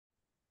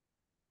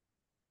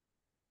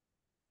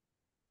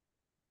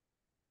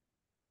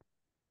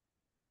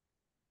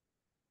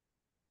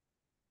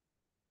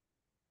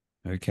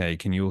Okay,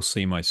 can you all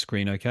see my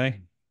screen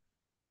okay?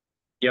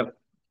 Yep.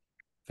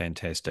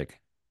 Fantastic.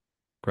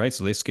 Great,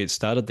 so let's get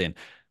started then.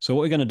 So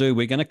what we're going to do,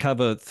 we're going to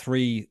cover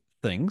three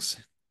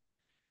things: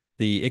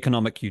 the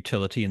economic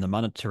utility and the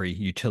monetary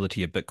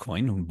utility of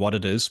Bitcoin, what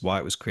it is, why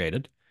it was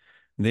created.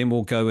 Then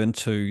we'll go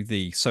into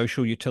the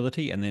social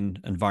utility and then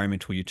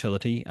environmental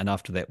utility. And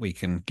after that, we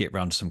can get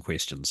round to some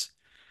questions.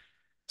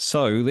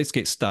 So let's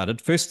get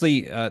started.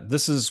 Firstly,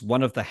 this is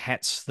one of the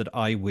hats that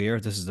I wear.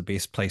 This is the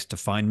best place to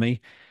find me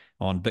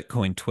on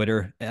Bitcoin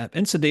Twitter.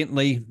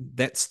 Incidentally,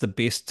 that's the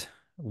best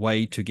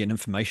way to get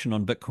information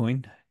on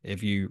Bitcoin.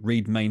 If you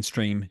read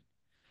mainstream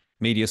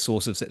media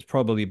sources, it's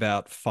probably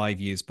about 5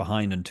 years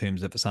behind in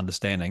terms of its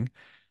understanding.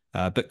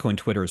 Bitcoin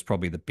Twitter is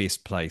probably the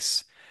best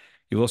place.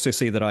 You'll also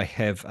see that I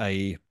have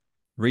a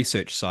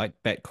research site,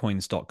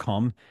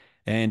 batcoins.com,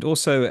 and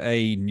also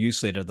a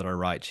newsletter that I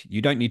write.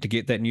 You don't need to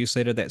get that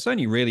newsletter. That's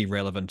only really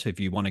relevant if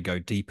you want to go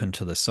deep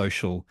into the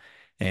social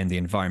and the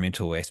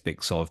environmental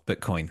aspects of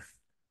Bitcoin.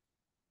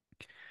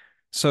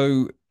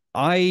 So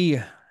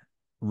I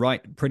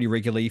write pretty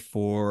regularly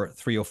for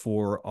three or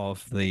four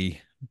of the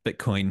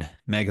Bitcoin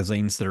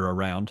magazines that are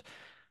around.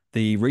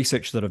 The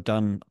research that I've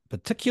done,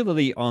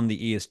 particularly on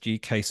the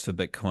ESG case for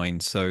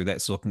Bitcoin, so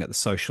that's looking at the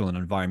social and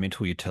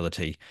environmental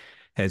utility,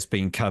 has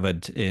been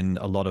covered in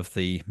a lot of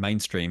the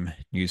mainstream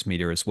news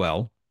media as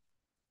well.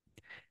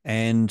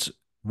 And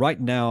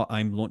right now,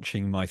 I'm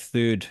launching my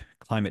third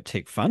climate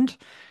tech fund,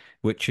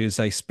 which is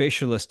a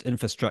specialist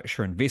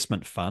infrastructure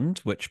investment fund,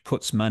 which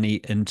puts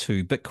money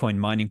into Bitcoin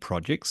mining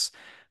projects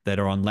that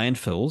are on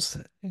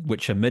landfills,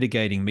 which are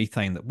mitigating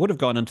methane that would have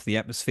gone into the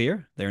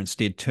atmosphere. They're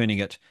instead turning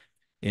it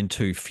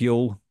into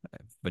fuel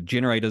for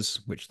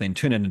generators, which then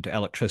turn it into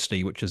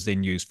electricity, which is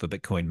then used for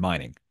Bitcoin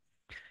mining.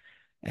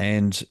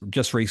 And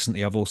just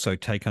recently, I've also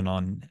taken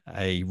on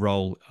a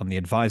role on the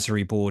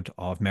advisory board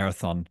of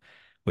Marathon,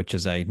 which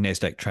is a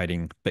NASDAQ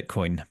trading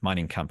Bitcoin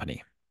mining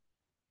company.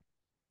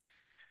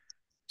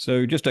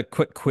 So, just a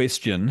quick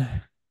question.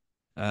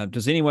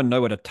 Does anyone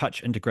know what a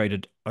touch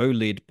integrated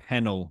OLED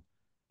panel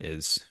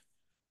is?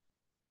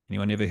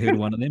 Anyone ever heard of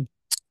one of them?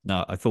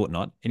 No, I thought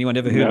not. Anyone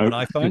ever heard of an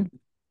No. iPhone?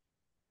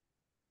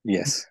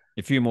 Yes.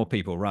 A few more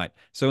people, right.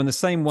 So, in the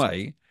same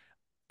way,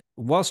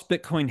 whilst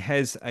Bitcoin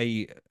has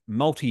a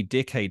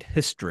multi-decade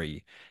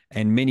history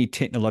and many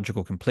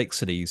technological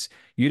complexities,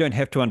 you don't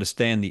have to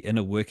understand the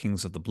inner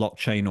workings of the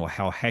blockchain or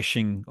how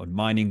hashing or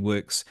mining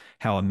works,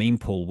 how a meme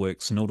pool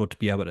works in order to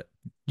be able to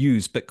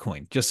use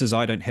Bitcoin, just as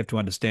I don't have to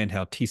understand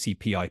how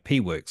TCP/IP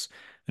works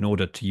in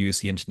order to use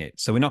the internet.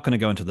 So we're not going to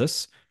go into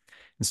this.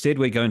 Instead,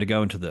 we're going to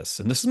go into this.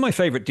 And this is my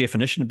favorite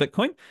definition of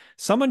Bitcoin.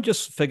 Someone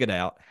just figured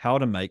out how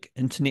to make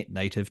internet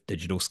native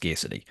digital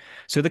scarcity.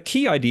 So the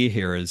key idea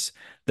here is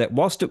that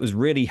whilst it was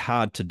really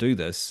hard to do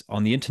this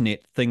on the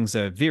internet, things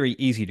are very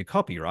easy to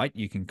copy, right?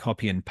 You can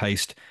copy and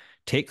paste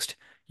text,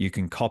 you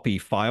can copy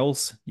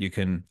files, you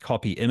can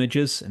copy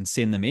images and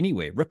send them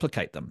anywhere,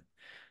 replicate them.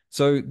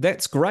 So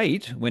that's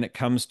great when it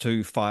comes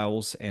to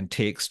files and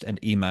text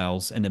and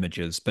emails and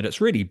images, but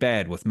it's really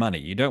bad with money.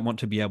 You don't want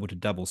to be able to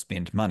double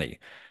spend money.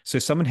 So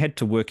someone had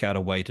to work out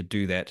a way to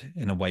do that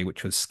in a way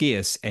which was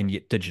scarce and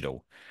yet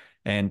digital.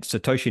 And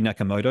Satoshi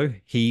Nakamoto,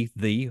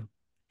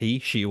 he,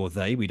 she, or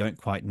they, we don't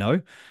quite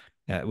know,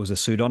 it was a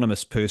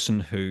pseudonymous person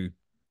who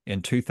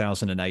in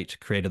 2008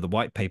 created the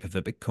white paper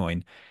for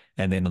Bitcoin.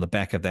 And then on the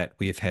back of that,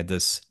 we've had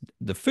this,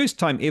 the first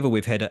time ever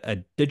we've had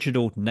a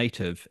digital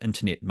native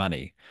internet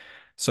money.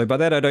 So by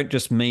that, I don't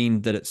just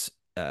mean that it's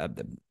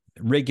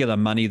regular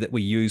money that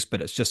we use,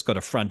 but it's just got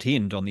a front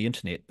end on the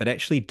internet, but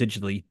actually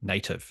digitally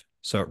native.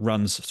 So it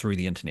runs through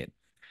the internet.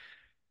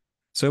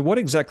 So what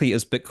exactly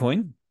is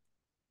Bitcoin,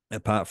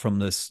 apart from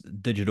this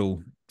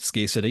digital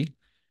scarcity?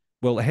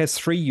 Well, it has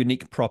three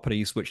unique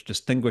properties which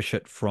distinguish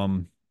it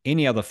from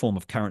any other form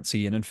of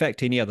currency, and in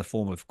fact, any other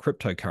form of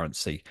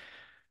cryptocurrency.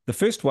 The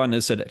first one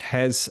is that it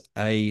has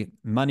a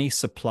money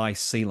supply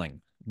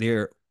ceiling.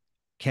 There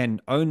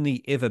can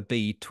only ever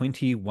be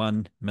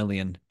 21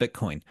 million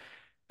Bitcoin.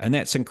 And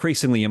that's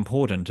increasingly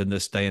important in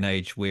this day and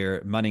age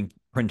where money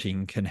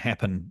printing can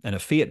happen in a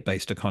fiat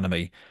based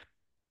economy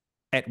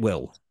at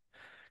will.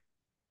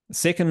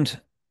 Second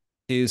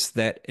is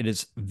that it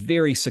is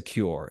very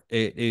secure.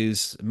 It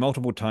is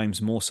multiple times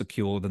more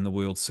secure than the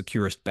world's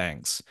securest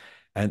banks.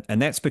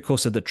 And that's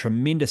because of the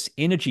tremendous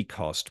energy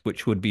cost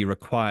which would be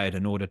required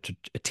in order to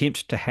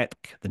attempt to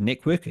hack the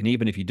network. And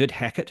even if you did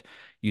hack it,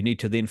 you need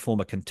to then form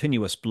a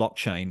continuous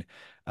blockchain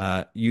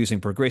using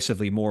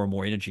progressively more and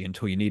more energy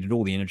until you needed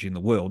all the energy in the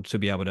world to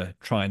be able to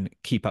try and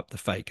keep up the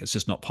fake. It's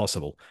just not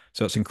possible.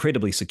 So it's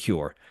incredibly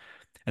secure.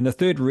 And the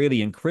third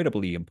really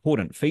incredibly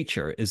important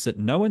feature is that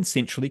no one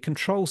centrally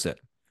controls it.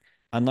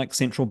 Unlike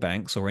central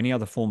banks or any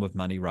other form of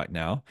money right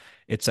now,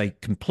 it's a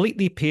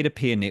completely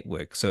peer-to-peer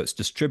network. So it's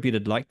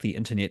distributed like the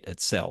internet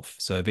itself.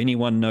 So if any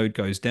one node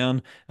goes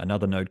down,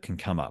 another node can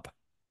come up.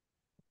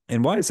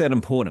 And why is that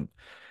important?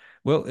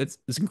 Well, it's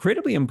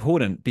incredibly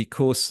important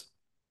because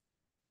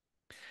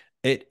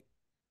it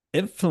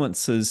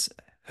influences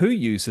who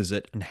uses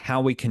it and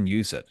how we can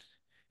use it.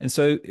 And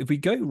so if we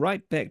go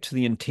right back to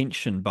the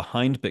intention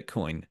behind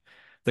Bitcoin,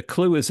 The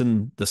clue is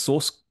in the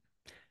source,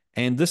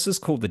 and this is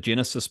called the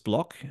Genesis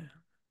block.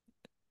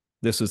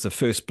 This is the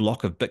first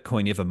block of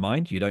Bitcoin ever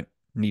mined. You don't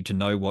need to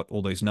know what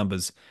all those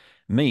numbers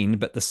mean,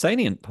 but the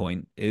salient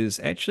point is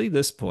actually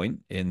this point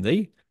in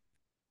the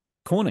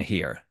corner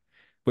here,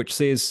 which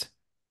says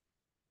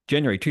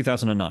January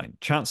 2009,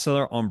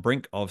 Chancellor on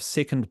brink of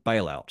second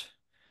bailout.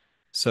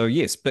 So,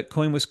 yes,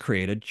 Bitcoin was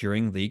created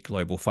during the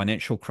global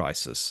financial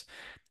crisis.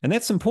 And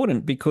that's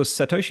important because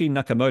Satoshi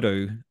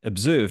Nakamoto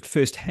observed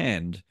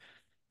firsthand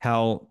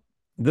how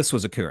this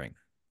was occurring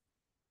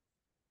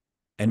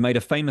and made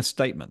a famous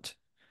statement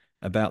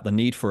about the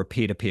need for a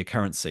peer-to-peer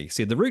currency.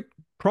 See, the root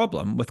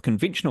problem with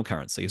conventional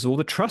currency is all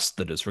the trust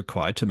that is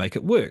required to make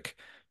it work.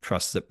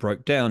 Trust that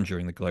broke down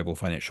during the global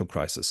financial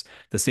crisis.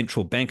 The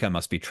central banker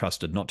must be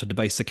trusted not to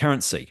debase the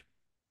currency,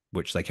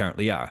 which they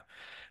currently are.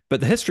 But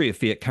the history of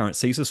fiat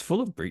currencies is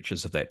full of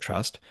breaches of that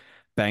trust.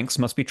 Banks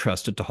must be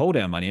trusted to hold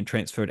our money and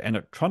transfer it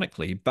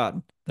electronically, but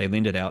they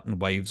lend it out in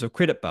waves of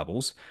credit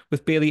bubbles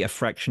with barely a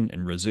fraction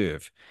in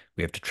reserve.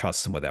 We have to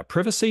trust them with our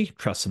privacy,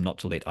 trust them not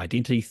to let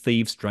identity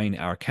thieves drain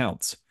our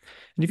accounts.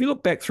 And if you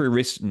look back through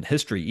recent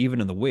history,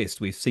 even in the West,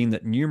 we've seen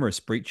that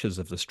numerous breaches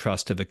of this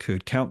trust have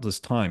occurred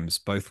countless times,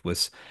 both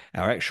with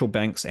our actual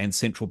banks and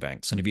central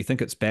banks. And if you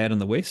think it's bad in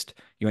the West,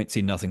 you ain't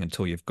seen nothing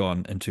until you've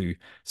gone into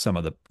some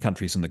of the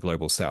countries in the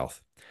global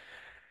South.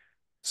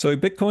 So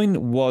Bitcoin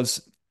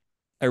was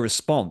a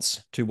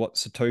response to what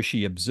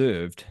Satoshi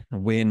observed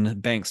when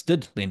banks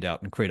did lend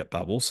out in credit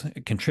bubbles.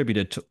 It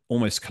contributed to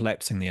almost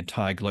collapsing the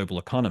entire global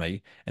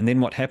economy. And then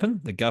what happened?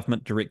 The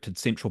government directed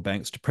central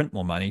banks to print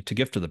more money, to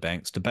give to the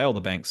banks, to bail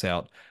the banks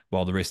out,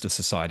 while the rest of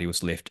society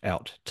was left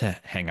out to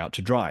hang out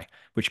to dry,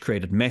 which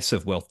created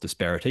massive wealth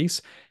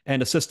disparities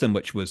and a system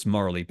which was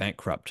morally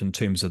bankrupt in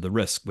terms of the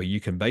risk, where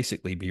you can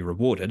basically be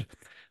rewarded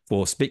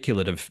for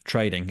speculative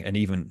trading and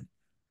even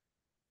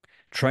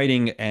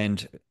trading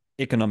and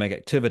economic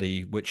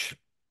activity, which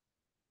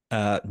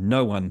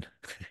no one,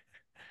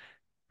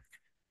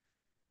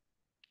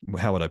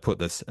 how would I put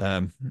this,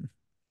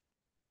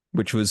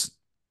 which was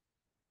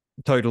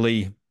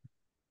totally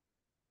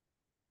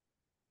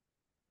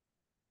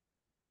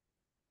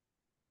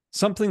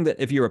something that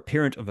if you're a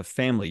parent of a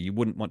family, you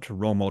wouldn't want to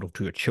role model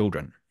to your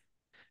children.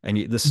 And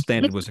yet this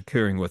standard was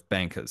occurring with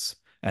bankers,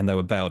 and they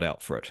were bailed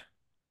out for it.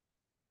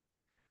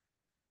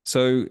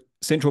 So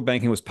central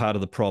banking was part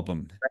of the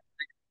problem.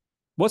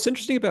 What's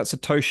interesting about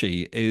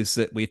Satoshi is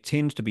that we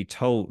tend to be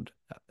told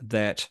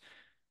that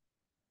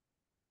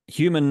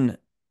human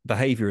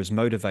behavior is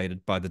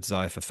motivated by the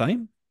desire for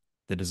fame,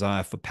 the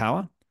desire for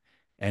power,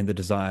 and the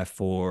desire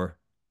for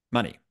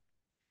money.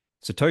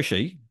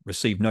 Satoshi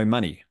received no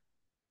money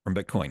from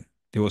Bitcoin.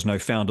 There was no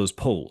founder's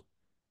pool.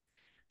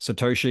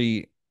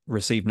 Satoshi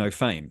received no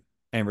fame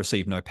and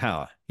received no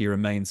power. He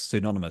remains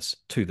synonymous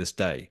to this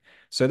day.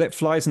 So that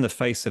flies in the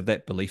face of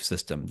that belief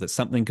system that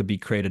something could be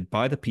created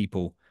by the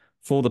people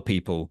for the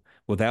people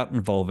without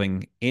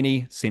involving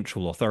any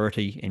central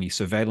authority, any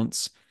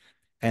surveillance,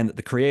 and that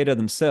the creator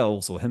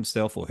themselves or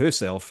himself or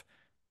herself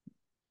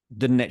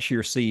didn't actually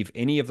receive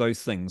any of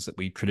those things that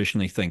we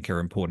traditionally think are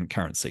important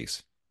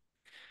currencies.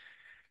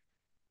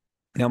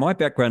 Now, my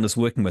background is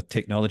working with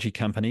technology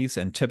companies,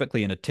 and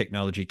typically in a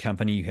technology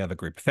company, you have a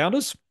group of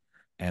founders,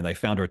 and they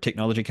founder a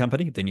technology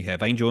company. Then you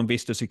have angel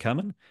investors who come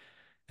in,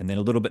 and then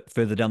a little bit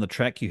further down the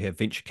track, you have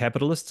venture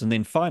capitalists, and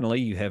then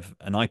finally you have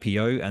an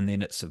IPO, and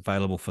then it's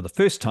available for the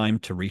first time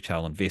to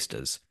retail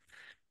investors.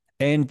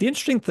 And the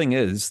interesting thing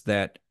is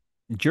that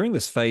during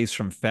this phase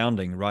from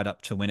founding right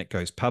up to when it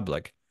goes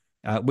public,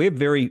 we're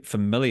very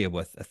familiar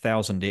with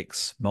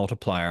 1,000x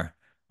multiplier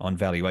on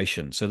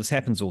valuation. So this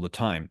happens all the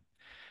time.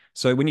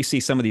 So when you see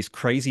some of these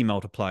crazy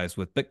multipliers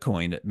with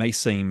Bitcoin, it may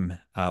seem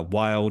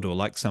wild or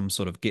like some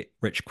sort of get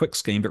rich quick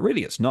scheme, but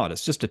really it's not.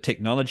 It's just a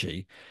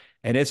technology.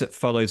 And as it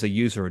follows a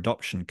user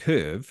adoption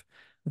curve,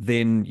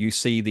 then you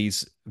see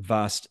these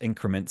vast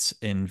increments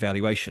in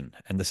valuation.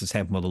 And this has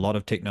happened with a lot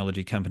of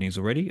technology companies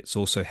already. It's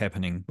also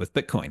happening with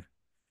Bitcoin.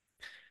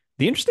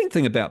 The interesting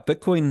thing about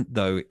Bitcoin,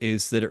 though,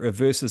 is that it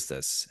reverses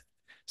this.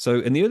 So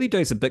in the early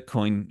days of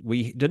Bitcoin,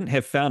 we didn't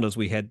have founders.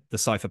 We had the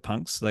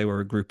cypherpunks. They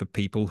were a group of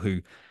people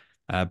who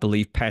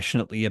believed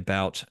passionately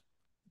about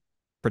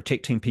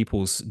protecting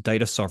people's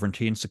data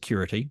sovereignty and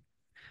security.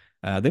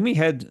 Then we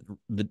had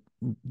the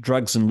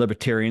drugs and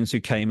libertarians who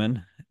came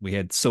in. We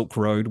had Silk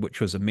Road, which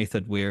was a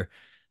method where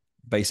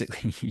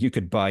basically you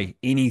could buy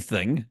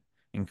anything,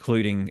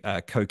 including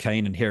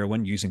cocaine and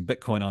heroin, using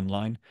Bitcoin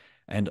online.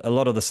 And a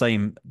lot of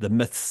the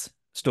myths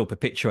still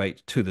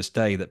perpetuate to this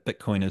day that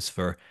Bitcoin is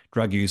for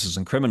drug users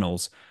and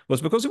criminals,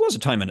 was because there was a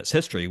time in its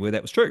history where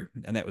that was true.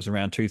 And that was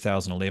around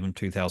 2011,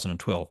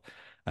 2012.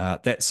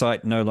 That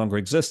site no longer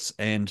exists.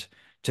 And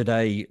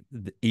today,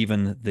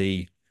 even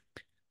the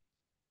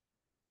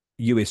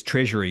US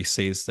Treasury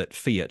says that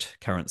fiat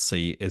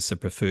currency is the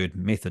preferred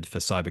method for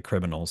cyber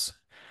criminals.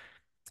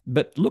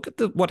 But look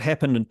at what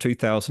happened in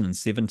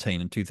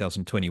 2017 and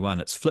 2021.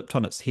 It's flipped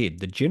on its head.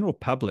 The general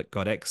public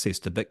got access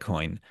to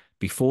Bitcoin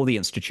before the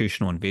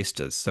institutional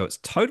investors. So it's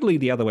totally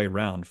the other way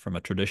around from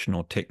a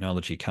traditional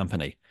technology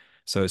company.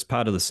 So it's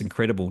part of this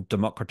incredible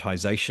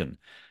democratization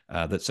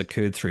that's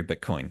occurred through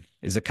Bitcoin.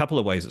 There's a couple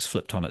of ways it's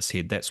flipped on its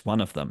head. That's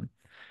one of them.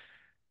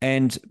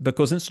 And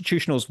because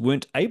institutionals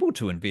weren't able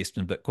to invest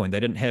in Bitcoin, they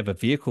didn't have a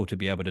vehicle to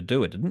be able to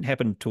do it. It didn't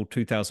happen until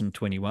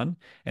 2021,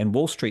 and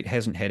Wall Street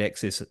hasn't had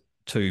access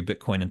to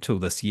Bitcoin until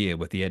this year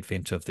with the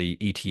advent of the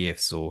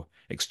ETFs or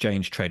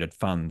exchange traded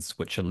funds,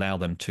 which allow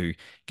them to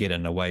get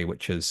in a way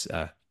which is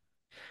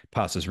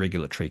passes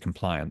regulatory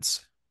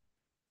compliance.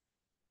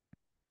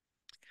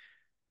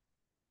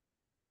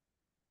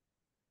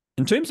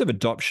 In terms of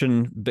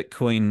adoption,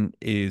 Bitcoin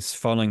is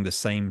following the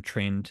same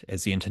trend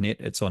as the internet.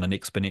 It's on an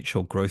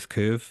exponential growth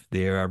curve.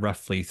 There are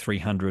roughly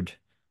 300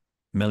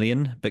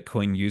 million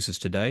Bitcoin users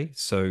today.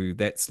 So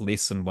that's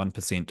less than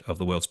 1% of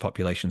the world's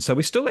population. So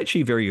we're still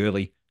actually very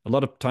early. A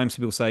lot of times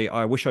people say,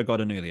 I wish I got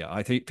in earlier.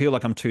 I feel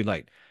like I'm too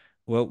late.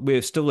 Well,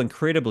 we're still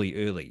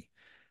incredibly early.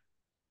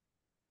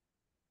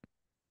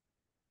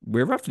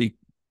 We're roughly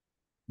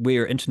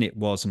where internet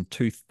was in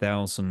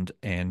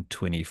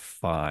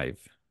 2025.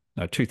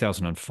 No,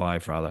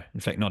 2005 rather. In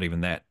fact, not even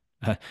that.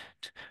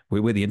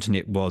 Where the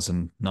internet was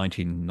in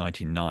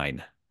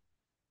 1999.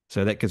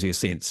 So that gives you a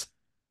sense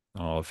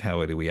of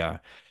how early we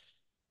are.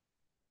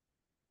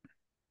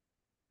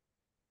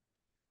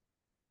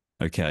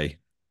 Okay.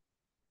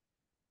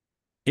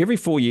 Every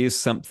 4 years,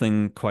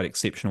 something quite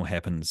exceptional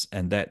happens,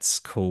 and that's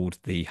called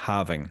the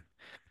halving.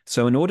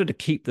 So, in order to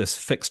keep this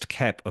fixed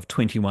cap of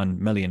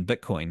 21 million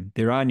Bitcoin,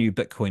 there are new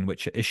Bitcoin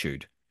which are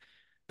issued.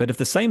 But if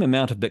the same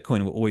amount of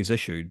Bitcoin were always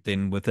issued,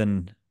 then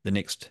within the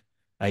next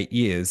 8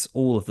 years,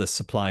 all of this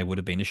supply would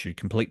have been issued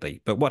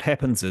completely. But what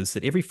happens is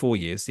that every 4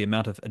 years, the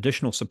amount of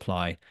additional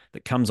supply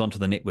that comes onto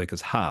the network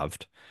is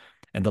halved,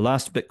 and the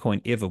last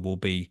Bitcoin ever will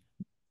be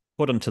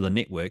put into the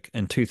network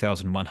in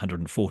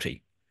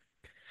 2140.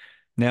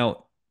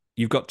 Now,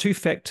 you've got two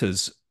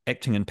factors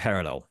acting in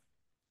parallel,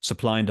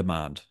 supply and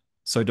demand.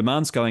 So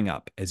demand's going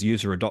up as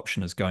user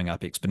adoption is going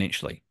up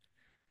exponentially.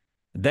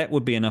 That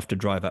would be enough to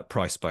drive up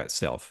price by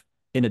itself.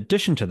 In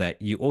addition to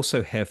that, you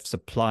also have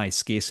supply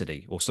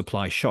scarcity or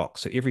supply shock.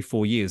 So every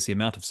 4 years, the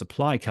amount of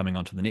supply coming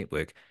onto the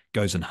network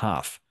goes in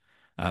half.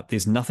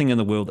 There's nothing in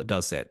the world that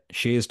does that.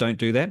 Shares don't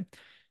do that.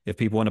 If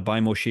people want to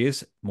buy more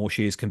shares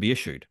can be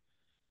issued.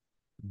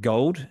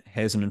 Gold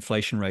has an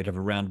inflation rate of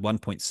around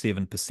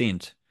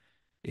 1.7%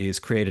 is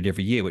created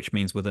every year, which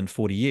means within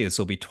 40 years,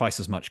 there'll be twice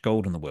as much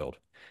gold in the world.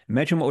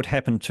 Imagine what would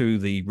happen to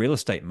the real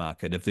estate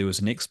market if there was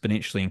an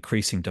exponentially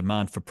increasing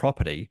demand for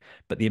property,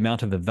 but the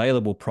amount of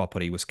available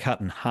property was cut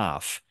in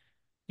half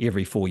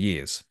every 4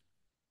 years.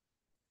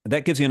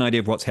 That gives you an idea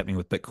of what's happening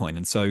with Bitcoin.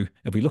 And so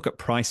if we look at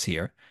price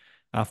here,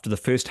 after the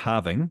first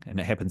halving, and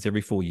it happens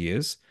every 4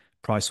 years,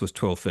 price was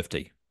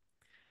 1250.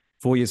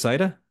 4 years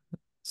later,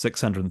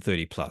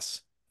 630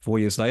 plus. 4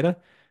 years later,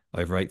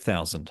 over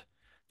 8,000.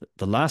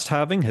 The last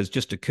halving has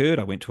just occurred.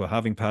 I went to a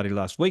halving party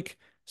last week,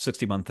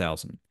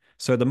 61,000.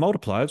 So the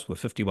multipliers were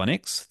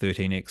 51x,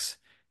 13x,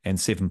 and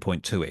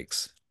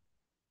 7.2x.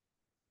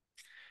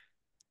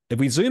 If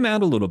we zoom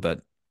out a little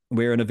bit,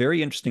 we're in a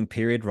very interesting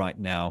period right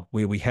now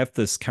where we have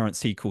this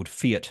currency called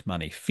fiat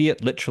money.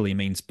 Fiat literally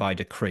means by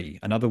decree.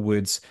 In other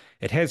words,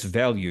 it has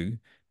value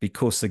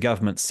because the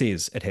government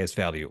says it has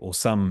value or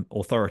some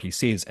authority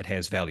says it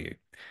has value.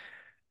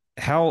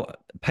 How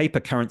paper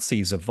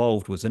currencies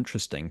evolved was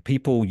interesting.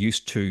 People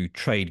used to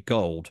trade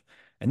gold,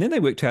 and then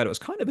they worked out it was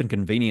kind of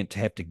inconvenient to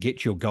have to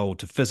get your gold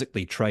to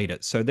physically trade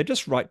it. So they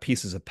just write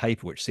pieces of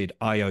paper which said,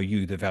 I owe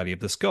you the value of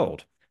this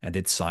gold, and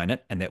they'd sign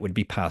it, and that would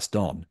be passed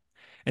on.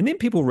 And then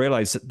people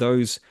realized that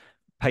those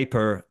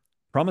paper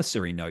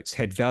promissory notes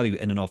had value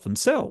in and of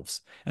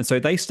themselves. And so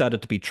they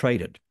started to be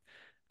traded.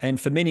 And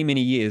for many,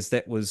 many years,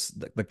 that was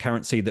the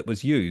currency that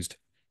was used.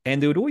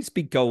 And there would always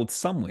be gold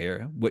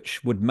somewhere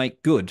which would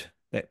make good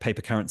that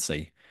paper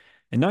currency.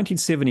 In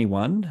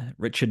 1971,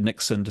 Richard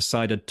Nixon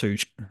decided to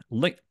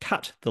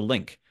cut the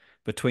link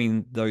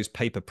between those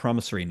paper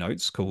promissory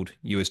notes called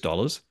US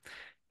dollars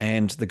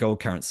and the gold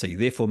currency,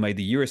 therefore made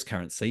the US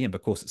currency, and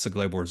because it's a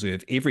global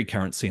reserve, every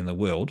currency in the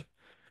world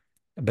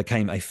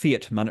became a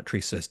fiat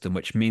monetary system,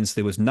 which means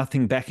there was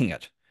nothing backing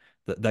it,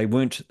 that they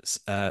weren't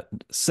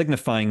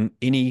signifying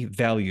any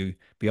value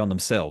beyond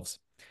themselves.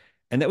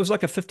 And that was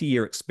like a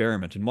 50-year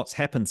experiment. And what's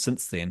happened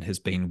since then has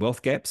been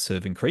wealth gaps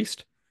have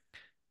increased.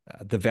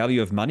 The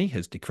value of money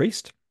has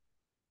decreased.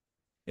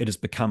 It has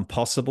become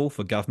possible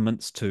for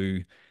governments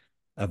to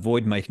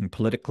avoid making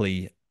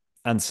politically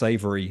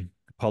unsavory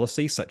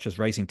policies, such as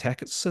raising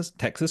taxes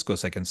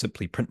because they can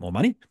simply print more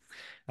money.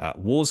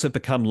 Wars have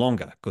become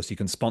longer because you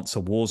can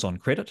sponsor wars on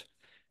credit.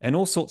 And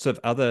all sorts of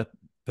other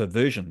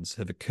perversions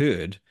have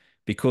occurred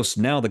because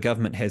now the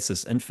government has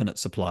this infinite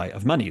supply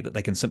of money that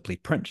they can simply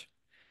print.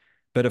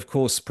 But of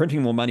course,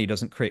 printing more money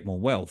doesn't create more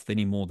wealth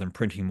any more than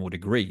printing more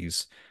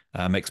degrees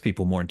makes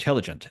people more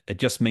intelligent. It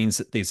just means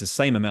that there's the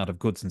same amount of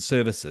goods and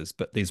services,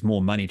 but there's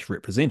more money to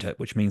represent it,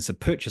 which means the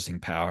purchasing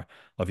power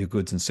of your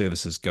goods and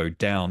services go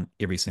down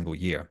every single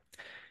year.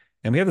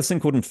 And we have this thing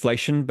called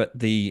inflation, but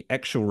the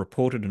actual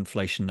reported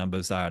inflation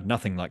numbers are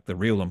nothing like the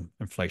real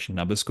inflation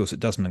numbers because it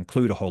doesn't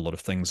include a whole lot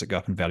of things that go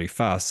up in value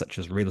fast, such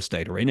as real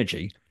estate or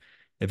energy.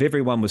 If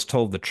everyone was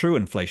told the true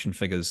inflation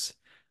figures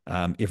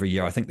every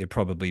year, I think there'd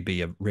probably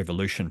be a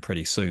revolution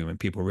pretty soon when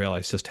people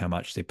realize just how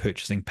much their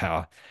purchasing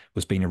power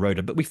was being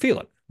eroded. But we feel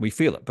it. We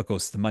feel it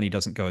because the money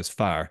doesn't go as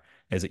far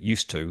as it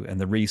used to. And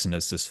the reason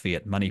is this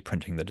fiat money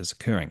printing that is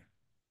occurring.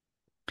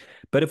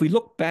 But if we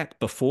look back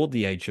before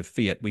the age of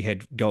fiat, we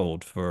had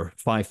gold for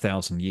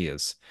 5,000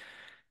 years.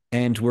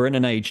 And we're in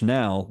an age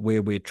now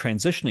where we're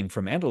transitioning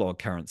from analog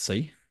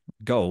currency,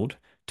 gold,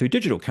 to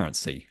digital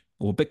currency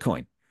or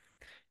Bitcoin.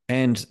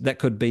 And that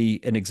could be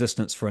in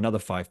existence for another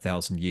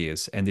 5,000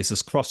 years. And there's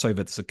this crossover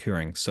that's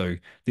occurring. So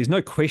there's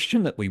no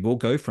question that we will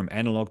go from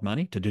analog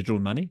money to digital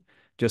money,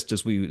 just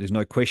as there's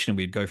no question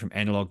we'd go from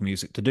analog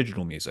music to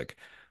digital music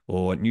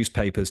or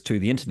newspapers to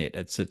the internet.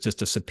 It's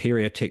just a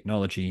superior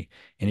technology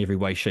in every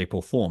way, shape,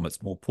 or form.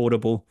 It's more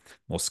portable,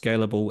 more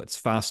scalable, it's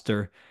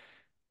faster,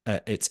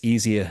 it's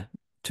easier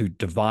to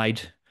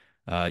divide.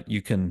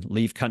 You can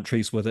leave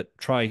countries with it.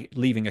 Try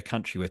leaving a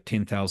country with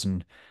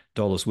 $10,000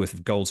 worth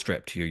of gold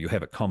strapped to you. You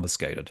have it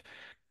confiscated.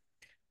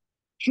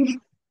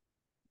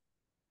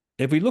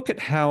 If we look at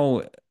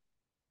how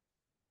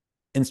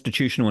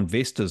institutional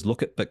investors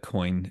look at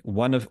Bitcoin,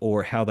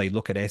 or how they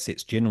look at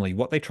assets generally,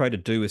 what they try to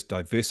do is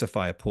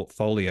diversify a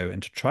portfolio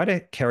and to try to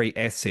carry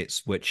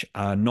assets which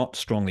are not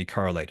strongly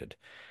correlated.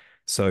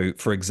 So,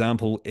 for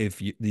example,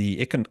 if the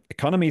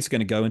economy is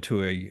going to go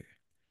into a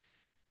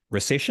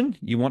recession,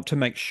 you want to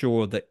make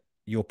sure that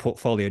your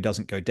portfolio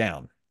doesn't go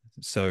down.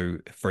 So,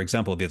 for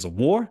example, if there's a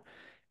war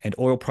and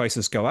oil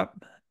prices go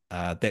up,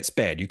 that's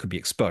bad. You could be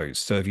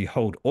exposed. So, if you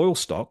hold oil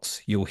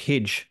stocks, you'll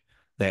hedge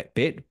that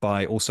bet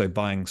by also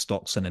buying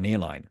stocks in an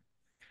airline.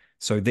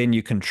 So then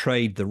you can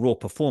trade the raw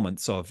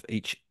performance of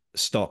each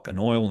stock in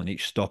oil and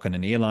each stock in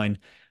an airline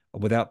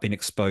without being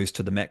exposed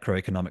to the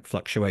macroeconomic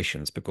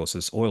fluctuations, because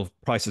as oil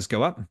prices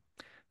go up,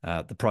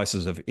 the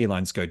prices of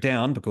airlines go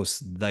down because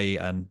they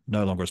are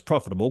no longer as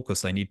profitable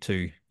because they need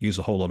to use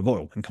a whole lot of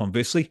oil. And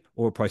conversely,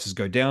 oil prices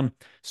go down,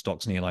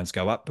 stocks and airlines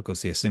go up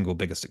because their single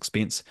biggest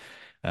expense,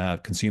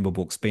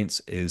 consumable expense,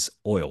 is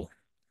oil.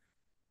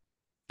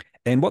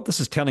 And what this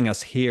is telling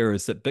us here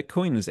is that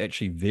Bitcoin is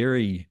actually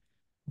very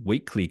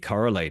weakly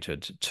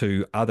correlated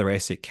to other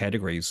asset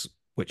categories,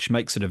 which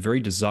makes it a very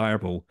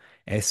desirable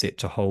asset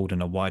to hold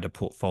in a wider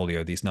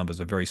portfolio. These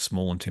numbers are very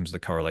small in terms of the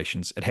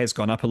correlations. It has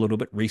gone up a little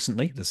bit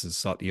recently. This is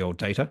slightly old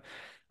data,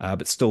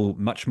 but still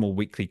much more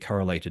weakly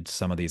correlated to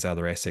some of these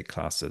other asset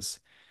classes.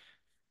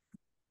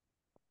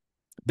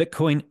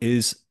 Bitcoin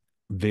is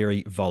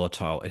very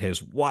volatile. It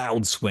has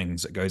wild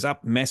swings. It goes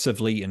up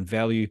massively in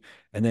value,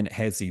 and then it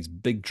has these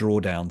big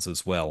drawdowns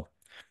as well.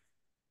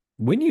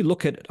 When you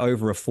look at it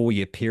over a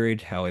 4-year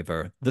period,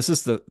 however, this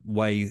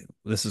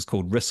is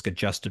called risk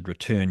adjusted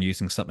return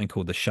using something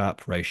called the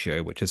Sharpe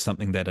ratio, which is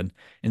something that an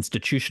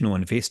institutional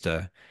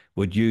investor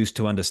would use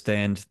to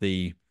understand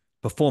the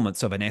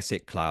performance of an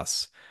asset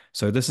class.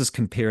 So this is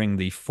comparing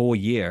the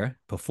 4-year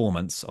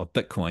performance of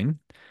Bitcoin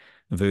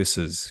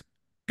versus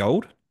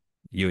gold,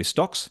 US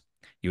stocks,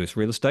 US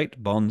real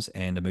estate, bonds,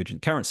 and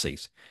emergent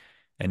currencies.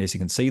 And as you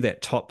can see,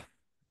 that top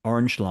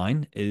orange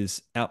line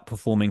is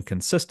outperforming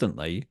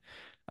consistently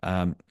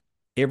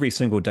every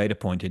single data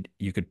point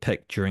you could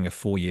pick during a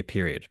 4-year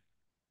period.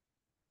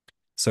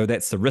 So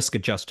that's the risk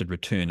adjusted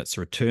return. It's a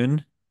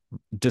return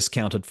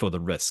discounted for the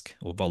risk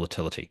or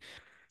volatility.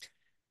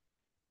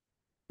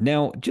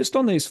 Now, just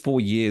on those 4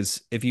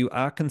 years, if you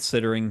are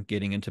considering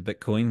getting into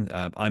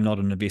Bitcoin, I'm not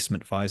an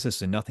investment advisor,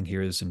 so nothing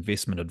here is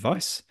investment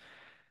advice.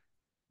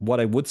 What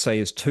I would say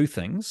is two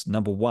things.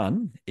 Number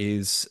one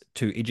is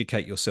to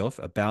educate yourself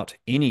about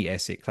any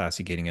asset class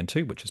you're getting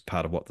into, which is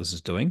part of what this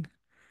is doing.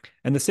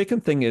 And the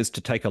second thing is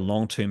to take a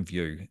long-term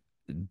view.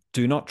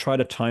 Do not try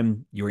to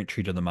time your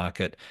entry to the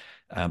market.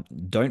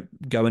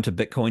 Don't go into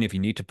Bitcoin if you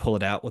need to pull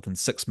it out within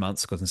 6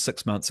 months, because in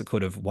 6 months it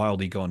could have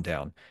wildly gone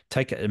down.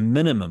 Take a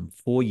minimum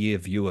 4-year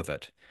view of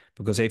it,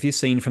 because if you've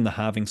seen from the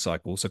halving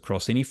cycles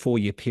across any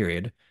 4-year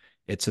period,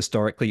 it's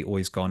historically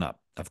always gone up.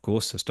 Of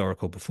course,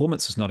 historical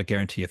performance is not a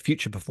guarantee of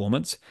future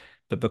performance,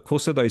 but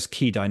because of those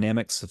key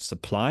dynamics of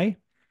supply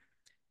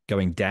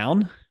going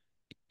down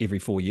every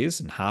 4 years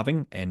and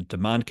halving, and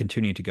demand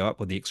continuing to go up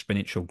with the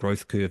exponential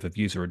growth curve of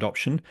user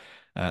adoption,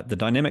 the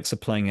dynamics are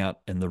playing out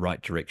in the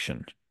right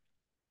direction.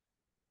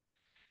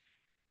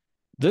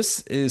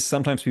 This is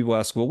sometimes people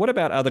ask, well, what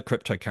about other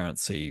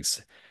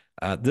cryptocurrencies?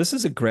 This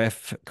is a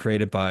graph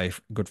created by a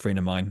good friend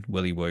of mine,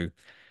 Willie Woo.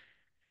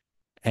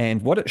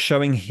 And what it's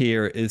showing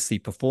here is the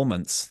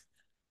performance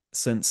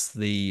since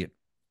the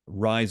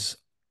rise,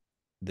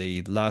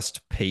 the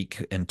last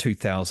peak in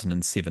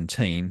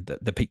 2017,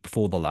 the peak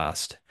before the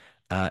last.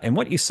 And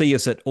what you see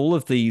is that all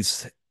of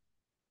these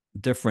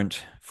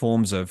different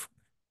forms of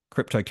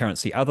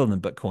cryptocurrency other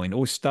than Bitcoin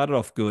all started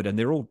off good and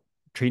they're all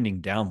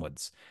trending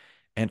downwards.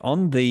 And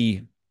on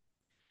the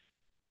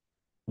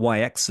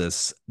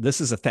y-axis,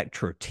 this is a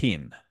factor of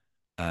 10.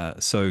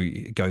 So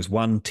it goes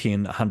 1,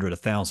 10, 100,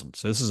 1,000.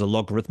 So this is a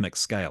logarithmic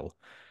scale.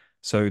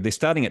 So they're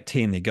starting at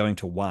 10, they're going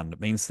to 1.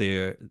 It means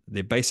they're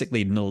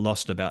basically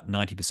lost about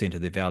 90%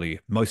 of their value,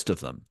 most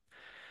of them.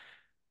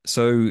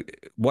 So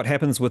what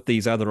happens with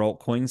these other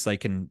altcoins? They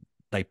can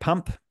they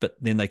pump, but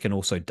then they can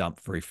also dump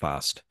very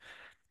fast.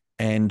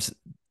 And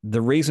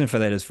the reason for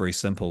that is very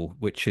simple,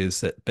 which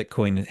is that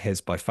Bitcoin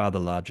has by far the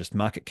largest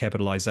market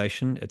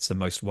capitalization. It's the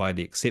most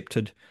widely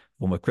accepted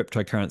form of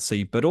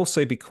cryptocurrency, but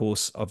also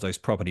because of those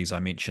properties I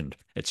mentioned.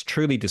 It's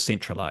truly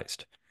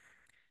decentralized.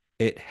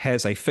 It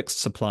has a fixed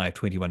supply of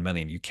 21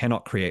 million. You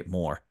cannot create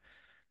more.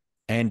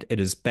 And it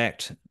is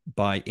backed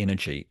by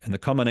energy. And the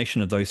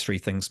combination of those three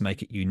things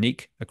make it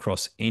unique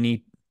across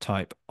any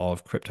type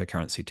of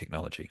cryptocurrency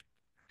technology.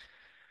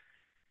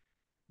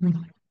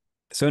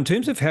 So, in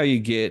terms of how you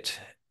get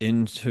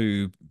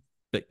into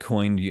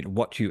Bitcoin,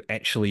 what you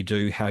actually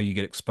do, how you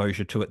get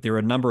exposure to it, there are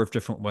a number of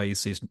different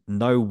ways. There's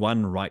no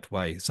one right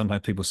way.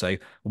 Sometimes people say,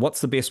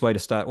 what's the best way to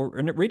start?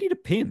 And it really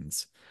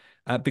depends.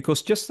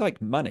 Because just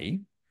like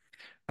money,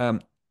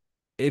 um,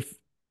 if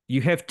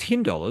you have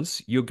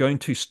 $10, you're going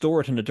to store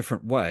it in a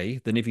different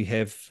way than if you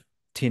have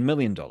 $10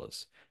 million.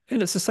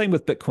 And it's the same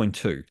with Bitcoin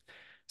too.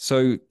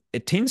 So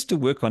it tends to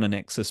work on an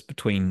axis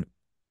between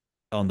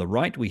on the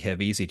right, we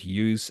have easy to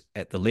use.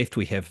 At the left,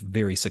 we have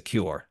very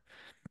secure,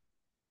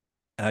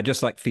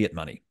 just like fiat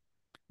money.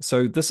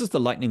 So this is the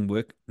Lightning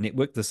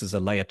network. This is a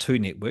layer two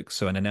network.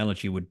 So an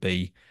analogy would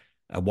be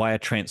a wire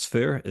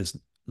transfer is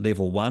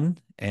level one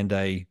and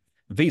a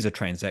Visa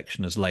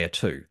transaction is layer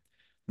two.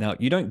 Now,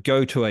 you don't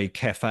go to a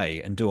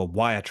cafe and do a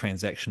wire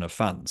transaction of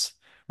funds,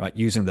 right,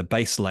 using the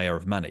base layer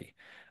of money.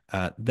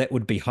 That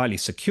would be highly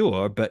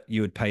secure, but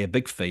you would pay a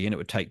big fee and it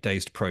would take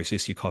days to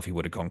process. Your coffee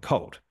would have gone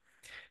cold.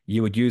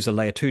 You would use a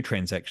layer two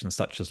transaction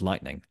such as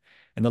Lightning.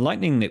 And the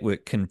Lightning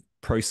network can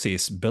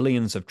process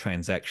billions of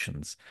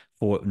transactions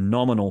for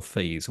nominal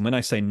fees. And when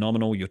I say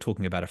nominal, you're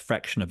talking about a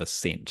fraction of a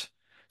cent.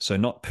 So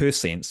not per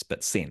cents,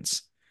 but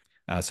cents.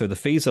 So the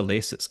fees are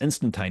less, it's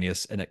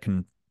instantaneous, and it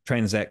can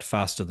transact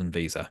faster than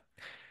Visa.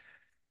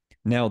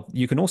 Now,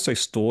 you can also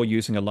store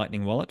using a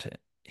Lightning wallet.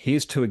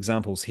 Here's two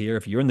examples here.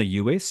 If you're in the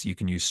US, you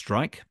can use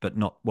Strike, but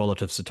not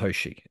Wallet of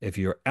Satoshi. If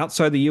you're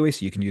outside the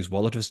US, you can use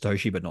Wallet of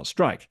Satoshi, but not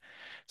Strike.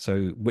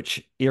 So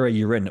which area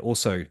you're in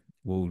also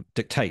will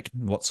dictate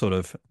what sort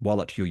of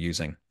wallet you're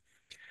using.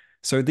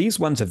 So these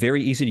ones are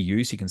very easy to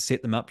use. You can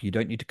set them up. You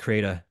don't need to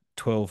create a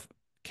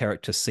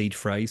 12-character seed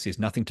phrase. There's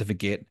nothing to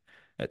forget.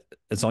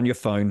 It's on your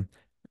phone.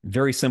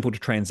 Very simple to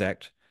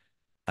transact,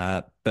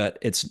 but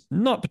it's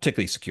not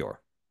particularly secure.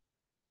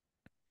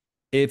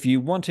 If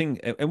you're wanting,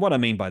 and what I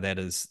mean by that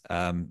is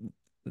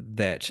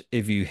that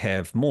if you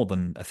have more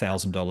than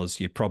 $1,000,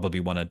 you probably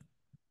want to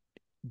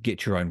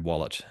get your own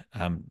wallet,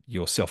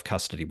 your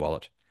self-custody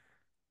wallet.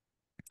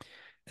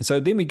 And so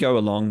then we go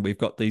along, we've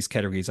got these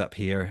categories up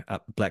here,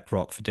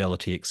 BlackRock,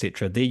 Fidelity,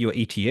 etc. They're your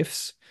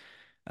ETFs.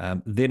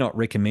 They're not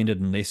recommended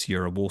unless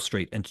you're a Wall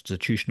Street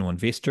institutional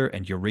investor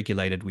and you're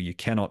regulated where you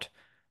cannot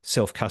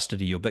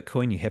self-custody your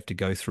Bitcoin. You have to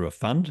go through a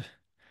fund.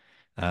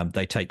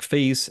 They take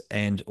fees,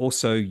 and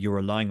also you're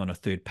relying on a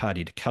third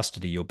party to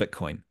custody your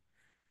Bitcoin,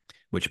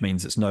 which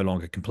means it's no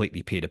longer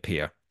completely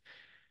peer-to-peer.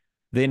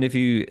 Then if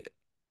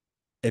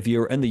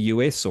you're in the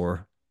US,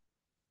 or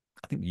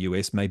I think the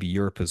US, maybe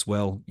Europe as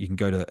well, you can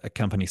go to a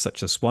company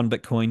such as Swan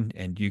Bitcoin,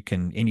 and you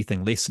can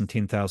anything less than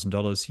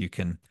 $10,000, you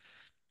can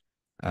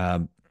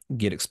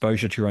get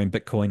exposure to your own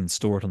Bitcoin and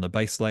store it on the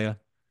base layer.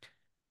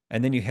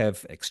 And then you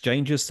have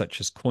exchanges such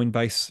as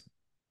Coinbase.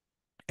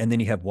 And then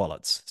you have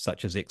wallets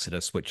such as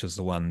Exodus, which is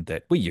the one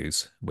that we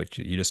use, which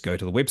you just go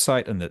to the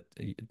website and that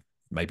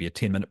maybe a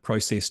 10-minute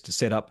process to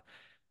set up.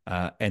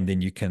 And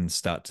then you can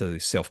start to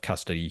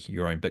self-custody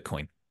your own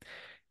Bitcoin.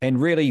 And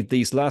really,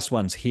 these last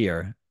ones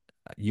here,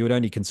 you would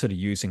only consider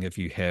using if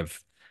you have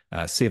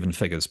 7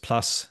 figures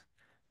plus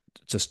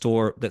to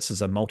store. This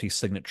is a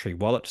multi-signatory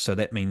wallet. So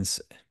that means,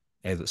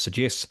 as it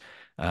suggests,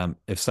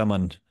 if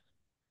someone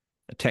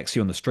attacks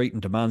you on the street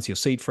and demands your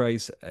seed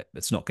phrase,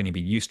 it's not going to be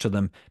used to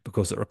them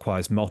because it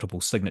requires multiple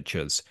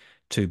signatures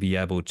to be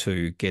able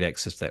to get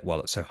access to that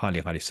wallet. So highly,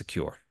 highly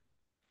secure.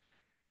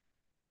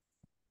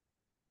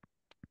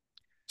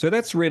 So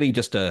that's really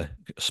just a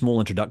small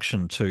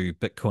introduction to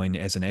Bitcoin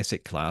as an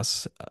asset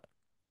class.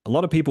 A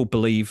lot of people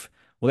believe,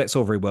 well, that's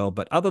all very well,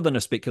 but other than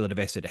a speculative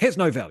asset, it has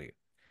no value.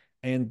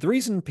 And the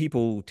reason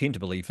people tend to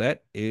believe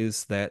that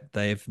is that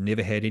they've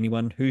never had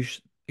anyone who's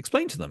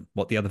explained to them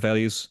what the other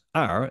values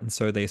are, and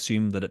so they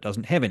assume that it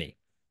doesn't have any.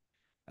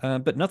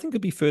 But nothing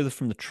could be further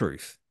from the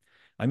truth.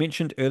 I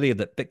mentioned earlier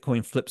that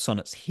Bitcoin flips on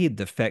its head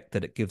the fact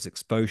that it gives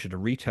exposure to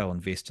retail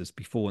investors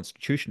before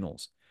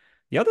institutionals.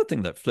 The other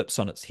thing that flips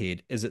on its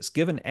head is it's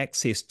given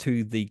access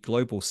to the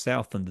global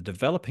south and the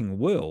developing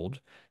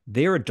world.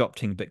 They're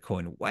adopting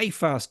Bitcoin way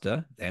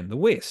faster than the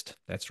West.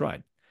 That's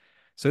right.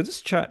 So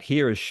this chart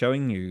here is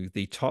showing you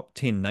the top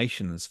 10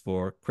 nations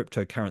for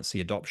cryptocurrency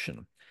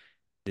adoption.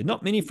 There are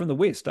not many from the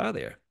West, are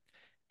there?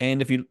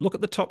 And if you look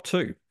at the top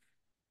two,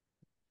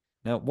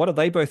 now what do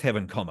they both have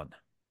in common?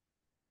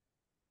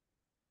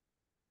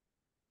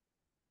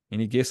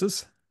 Any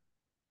guesses?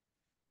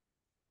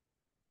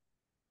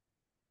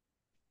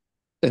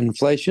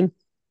 Inflation.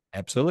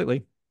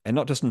 Absolutely. And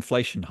not just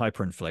inflation,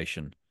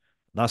 hyperinflation.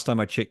 Last time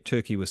I checked,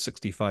 Turkey was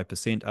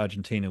 65%,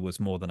 Argentina was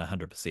more than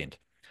 100%.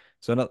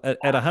 So at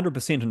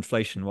 100%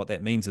 inflation, what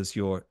that means is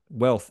your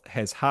wealth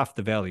has half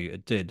the value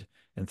it did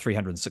in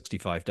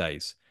 365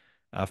 days.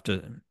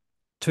 After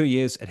 2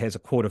 years, it has a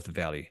quarter of the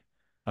value.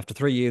 After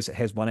 3 years, it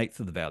has one-eighth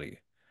of the value.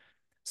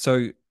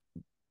 So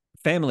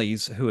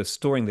families who are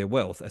storing their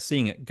wealth are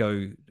seeing it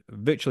go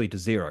virtually to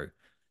zero.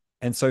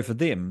 And so for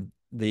them,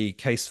 the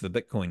case for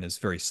Bitcoin is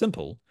very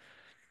simple,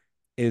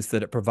 is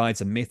that it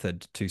provides a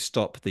method to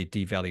stop the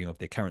devaluing of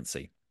their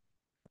currency.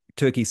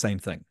 Turkey, same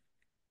thing.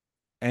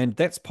 And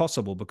that's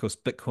possible because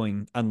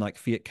Bitcoin, unlike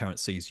fiat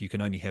currencies, you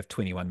can only have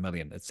 21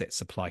 million. It's that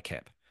supply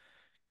cap.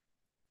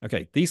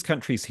 Okay, these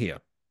countries here,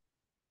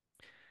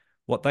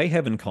 what they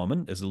have in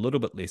common is a little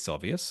bit less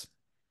obvious,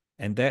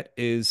 and that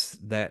is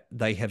that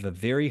they have a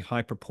very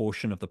high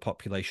proportion of the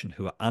population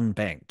who are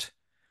unbanked.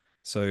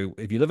 So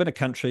if you live in a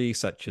country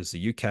such as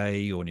the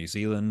UK or New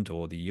Zealand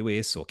or the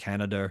US or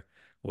Canada,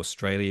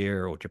 Australia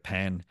or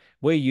Japan,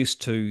 we're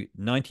used to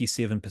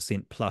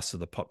 97% plus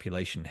of the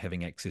population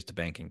having access to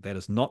banking. That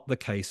is not the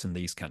case in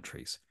these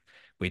countries,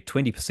 where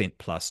 20%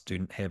 plus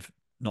do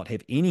not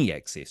have any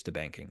access to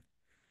banking.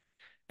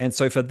 And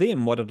so for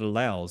them, what it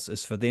allows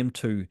is for them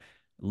to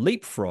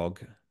leapfrog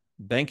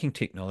banking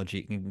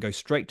technology and go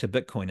straight to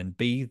Bitcoin and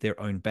be their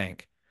own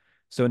bank.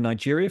 So in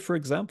Nigeria, for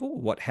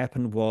example, what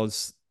happened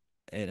was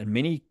in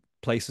many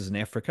places in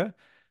Africa,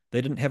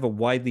 they didn't have a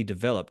widely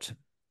developed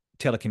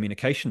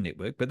telecommunication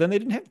network, but then they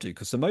didn't have to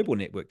because the mobile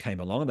network came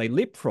along and they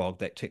leapfrogged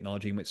that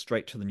technology and went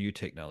straight to the new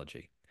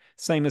technology.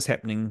 Same is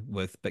happening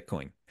with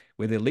Bitcoin,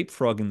 where they're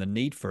leapfrogging the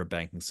need for a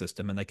banking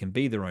system and they can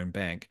be their own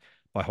bank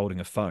by holding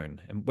a phone.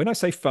 And when I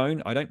say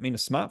phone, I don't mean a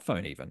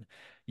smartphone even.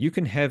 You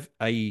can have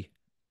a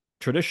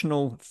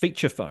traditional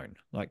feature phone,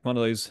 like one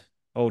of those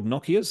old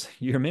Nokias,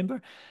 you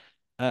remember?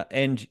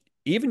 And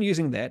even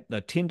using that,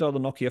 a $10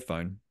 Nokia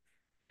phone,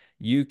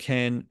 you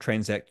can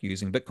transact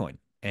using Bitcoin.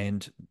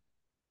 And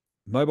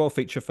mobile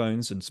feature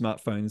phones and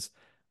smartphones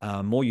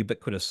are more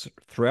ubiquitous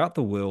throughout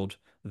the world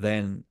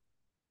than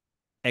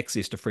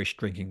access to fresh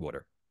drinking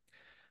water.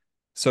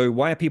 So,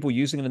 why are people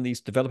using it in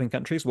these developing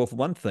countries? Well, for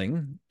one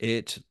thing,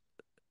 it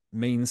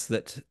means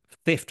that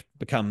theft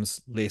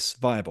becomes less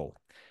viable.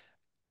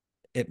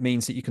 It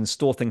means that you can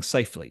store things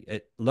safely.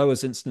 It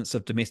lowers incidents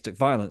of domestic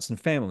violence in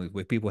families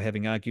where people are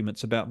having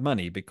arguments about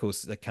money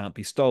because they can't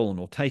be stolen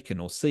or taken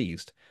or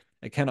seized.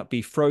 It cannot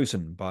be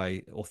frozen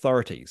by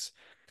authorities.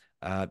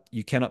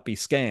 You cannot be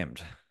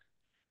scammed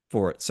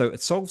for it. So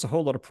it solves a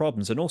whole lot of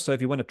problems. And also,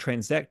 if you want to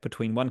transact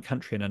between one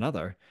country and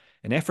another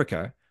in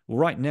Africa, well,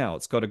 right now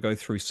it's got to go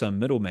through some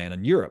middleman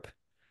in Europe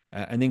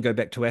and then go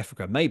back to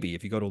Africa, maybe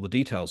if you got all the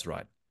details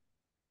right.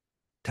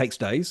 Takes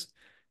days.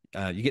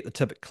 You get the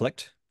ticket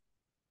clicked,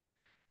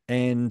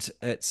 and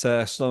it's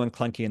slow and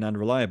clunky and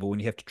unreliable when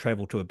you have to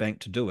travel to a bank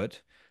to do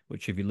it,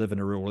 which if you live in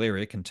a rural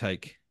area can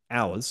take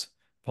hours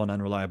upon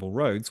unreliable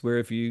roads, where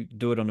if you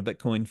do it on a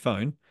Bitcoin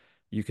phone,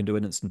 you can do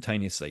it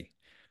instantaneously.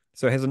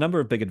 So it has a number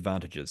of big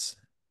advantages.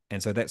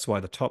 And so that's why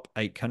the top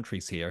 8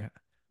 countries here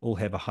all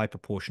have a high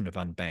proportion of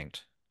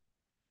unbanked.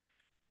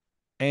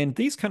 And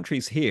these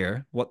countries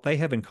here, what they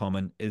have in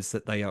common is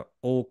that they are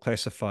all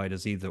classified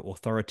as either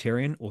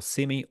authoritarian or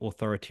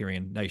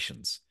semi-authoritarian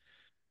nations.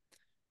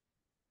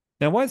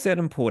 Now, why is that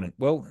important?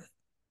 Well,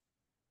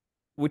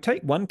 we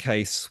take one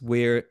case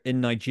where in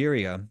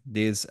Nigeria,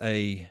 there's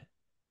a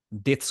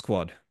death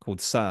squad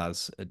called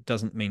SARS. It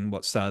doesn't mean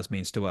what SARS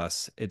means to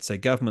us. It's a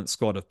government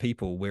squad of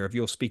people where if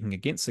you're speaking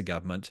against the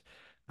government,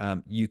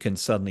 you can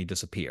suddenly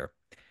disappear.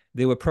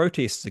 There were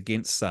protests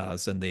against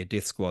SARS and their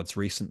death squads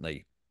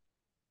recently.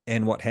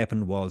 And what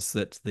happened was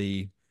that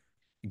the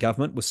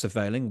government was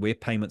surveilling where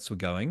payments were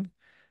going.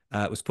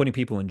 It was putting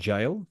people in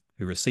jail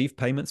who received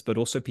payments, but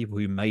also people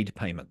who made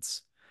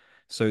payments.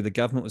 So the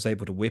government was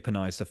able to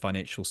weaponize the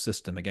financial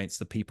system against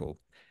the people.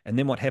 And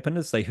then what happened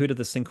is they heard of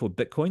this thing called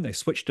Bitcoin. They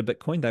switched to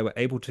Bitcoin. They were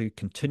able to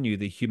continue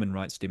the human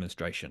rights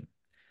demonstration.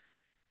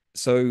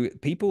 So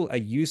people are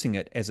using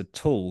it as a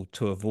tool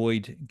to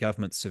avoid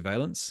government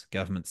surveillance,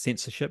 government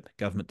censorship,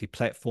 government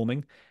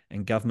deplatforming,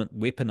 and government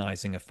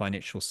weaponizing a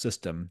financial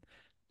system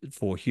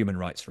for human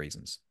rights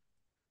reasons.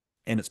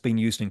 And it's been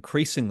used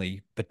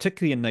increasingly,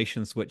 particularly in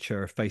nations which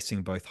are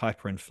facing both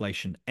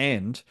hyperinflation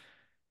and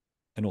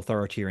an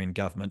authoritarian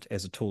government,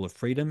 as a tool of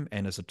freedom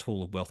and as a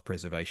tool of wealth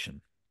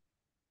preservation.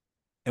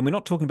 And we're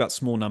not talking about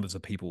small numbers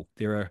of people.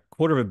 There are a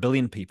quarter of a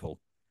billion people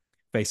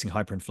facing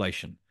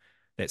hyperinflation.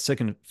 That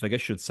second figure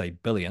should say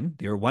billion.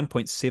 There are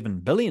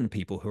 1.7 billion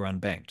people who are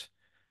unbanked.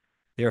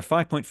 There are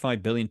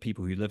 5.5 billion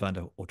people who live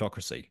under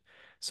autocracy.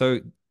 So,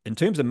 in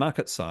terms of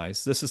market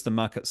size, this is the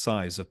market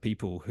size of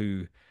people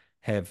who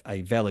have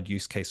a valid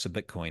use case of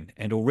Bitcoin.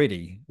 And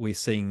already we're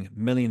seeing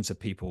millions of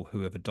people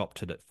who have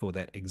adopted it for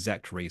that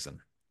exact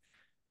reason.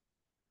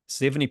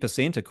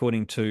 70%,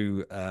 according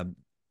to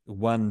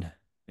one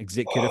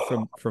executive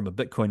from a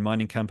Bitcoin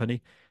mining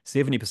company,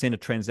 70% of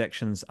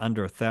transactions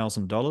under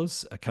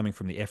 $1,000 are coming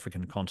from the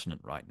African continent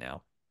right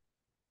now.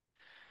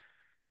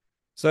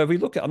 So if we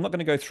look at, I'm not going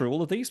to go through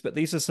all of these, but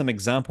these are some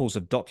examples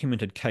of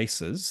documented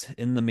cases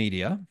in the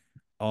media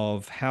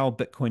of how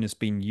Bitcoin has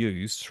been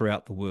used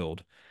throughout the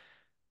world.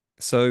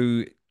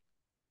 So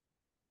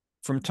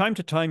From time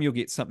to time, you'll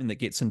get something that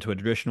gets into a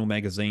traditional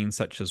magazine,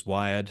 such as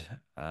Wired,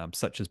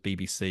 such as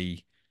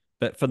BBC.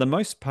 But for the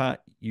most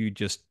part, you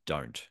just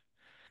don't.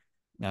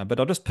 But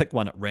I'll just pick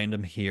one at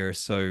random here.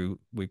 So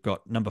we've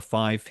got number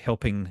five,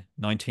 helping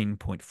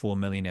 19.4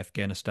 million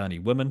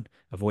Afghanistani women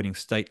avoiding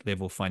state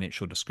level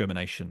financial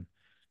discrimination.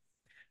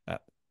 Uh,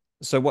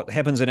 so, what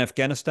happens in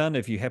Afghanistan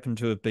if you happen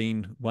to have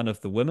been one of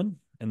the women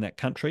in that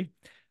country?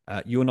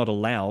 You're not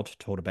allowed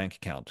to hold a bank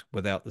account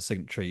without the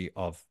signature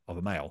of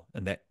a male,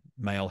 and that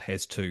male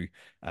has to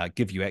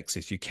give you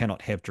access. You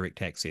cannot have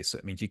direct access. So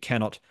it means you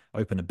cannot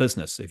open a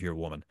business if you're a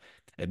woman.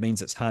 It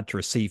means it's hard to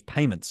receive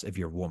payments if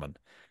you're a woman.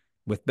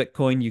 With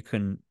Bitcoin, you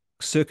can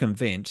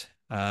circumvent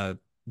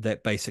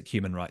that basic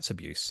human rights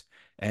abuse.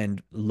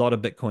 And a lot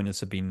of Bitcoiners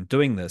have been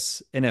doing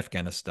this in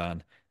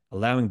Afghanistan,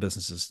 allowing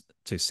businesses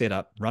to set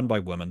up, run by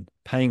women,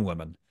 paying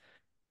women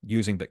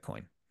using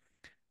Bitcoin.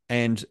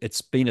 And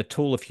it's been a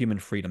tool of human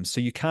freedom. So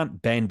you can't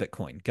ban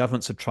Bitcoin.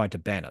 Governments have tried to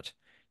ban it.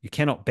 You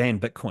cannot ban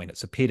Bitcoin.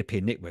 It's a peer to peer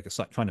network. It's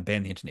like trying to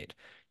ban the internet.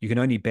 You can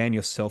only ban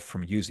yourself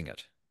from using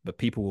it, but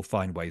people will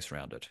find ways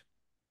around it.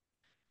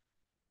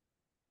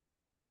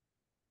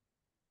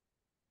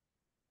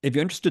 If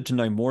you're interested to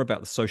know more about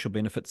the social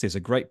benefits, there's a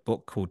great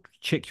book called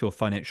Check Your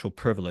Financial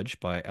Privilege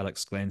by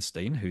Alex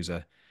Gladstein, who's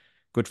a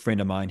good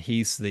friend of mine.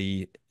 He's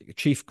the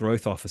chief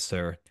growth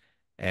officer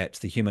at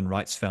the Human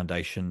Rights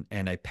Foundation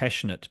and a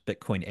passionate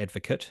Bitcoin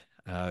advocate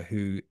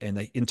and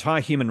the entire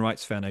Human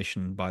Rights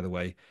Foundation, by the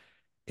way,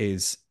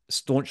 is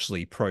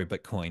staunchly pro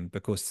Bitcoin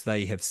because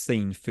they have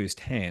seen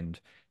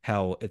firsthand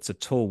how it's a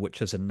tool which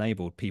has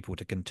enabled people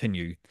to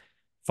continue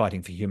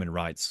fighting for human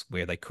rights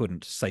where they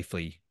couldn't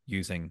safely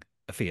using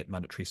a fiat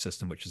monetary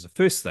system, which is the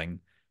first thing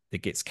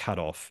that gets cut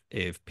off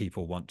if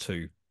people want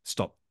to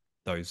stop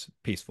those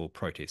peaceful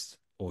protests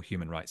or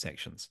human rights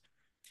actions.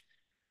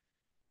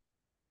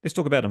 Let's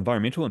talk about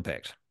environmental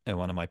impact,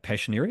 one of my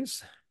passion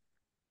areas.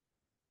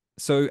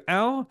 So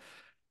our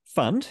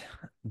fund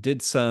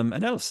did some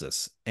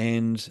analysis,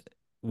 and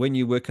when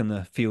you work in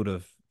the field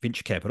of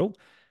venture capital,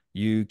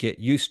 you get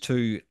used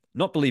to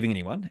not believing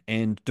anyone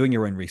and doing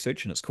your own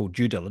research, and it's called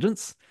due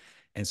diligence.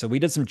 And so we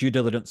did some due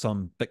diligence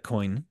on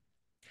Bitcoin,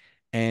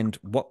 and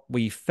what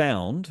we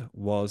found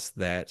was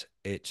that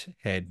it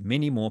had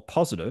many more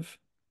positive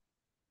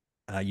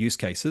use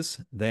cases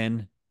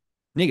than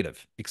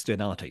negative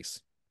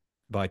externalities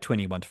by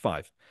 21 to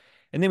 5.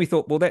 And then we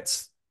thought, well, that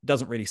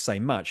doesn't really say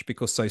much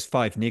because those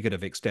five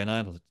negative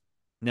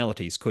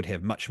externalities could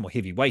have much more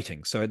heavy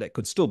weighting. So that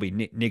could still be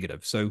net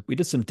negative. So we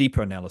did some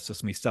deeper analysis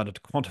and we started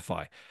to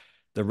quantify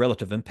the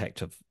relative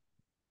impact of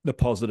the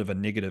positive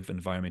and negative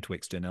environmental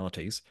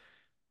externalities.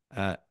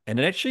 And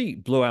it actually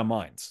blew our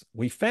minds.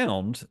 We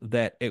found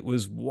that it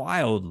was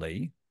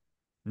wildly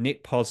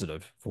net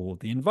positive for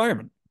the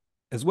environment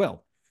as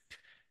well.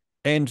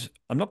 And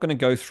I'm not going to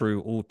go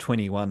through all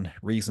 21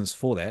 reasons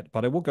for that,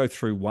 but I will go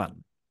through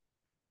one.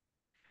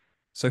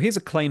 So here's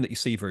a claim that you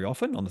see very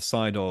often on the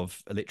side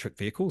of electric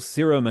vehicles,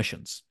 zero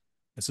emissions.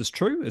 Is this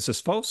true? Is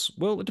this false?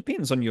 Well, it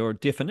depends on your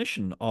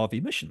definition of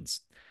emissions.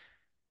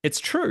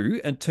 It's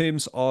true in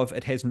terms of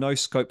it has no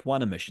scope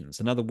one emissions.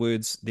 In other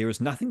words, there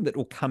is nothing that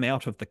will come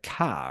out of the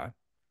car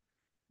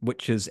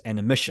which is an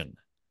emission.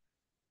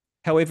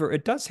 However,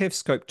 it does have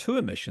scope two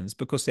emissions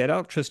because that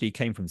electricity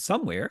came from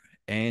somewhere.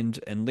 And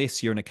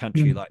unless you're in a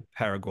country like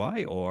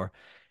Paraguay or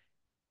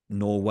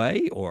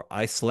Norway or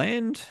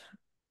Iceland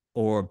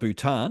or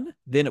Bhutan,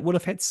 then it would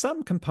have had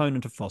some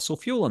component of fossil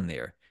fuel in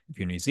there. If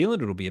you're in New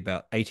Zealand, it'll be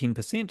about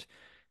 18%.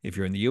 If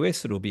you're in the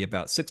US, it'll be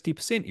about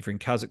 60%. If you're in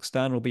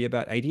Kazakhstan, it'll be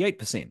about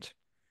 88%.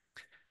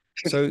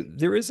 So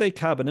there is a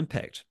carbon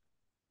impact.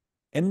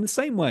 And in the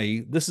same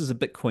way, this is a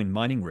Bitcoin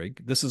mining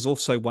rig. This is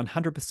also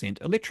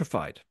 100%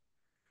 electrified.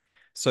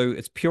 So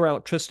it's pure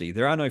electricity.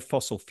 There are no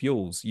fossil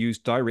fuels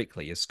used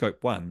directly as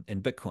scope one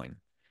in Bitcoin.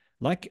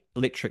 Like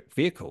electric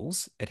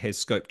vehicles, it has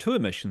scope two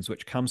emissions,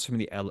 which comes from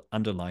the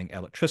underlying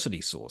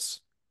electricity source.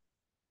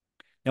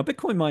 Now,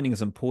 Bitcoin mining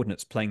is important.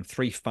 It's playing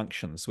three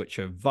functions, which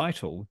are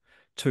vital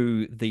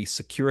to the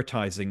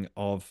securitizing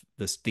of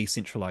this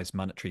decentralized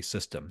monetary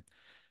system: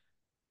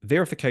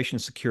 verification,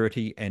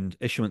 security, and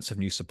issuance of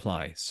new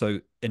supply. So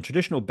in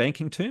traditional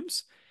banking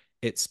terms,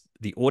 it's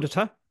the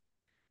auditor.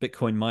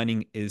 Bitcoin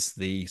mining is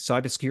the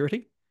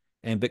cybersecurity,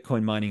 and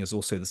Bitcoin mining is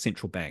also the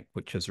central bank,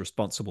 which is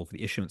responsible for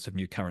the issuance of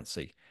new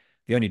currency.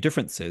 The only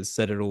difference is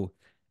that it'll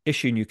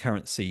issue new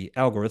currency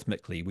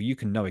algorithmically, where you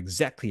can know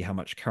exactly how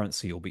much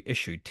currency will be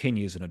issued 10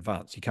 years in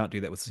advance. You can't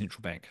do that with the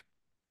central bank.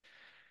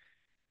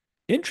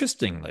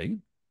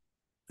 Interestingly,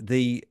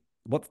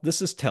 what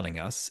this is telling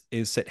us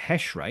is that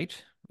hash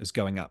rate is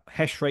going up.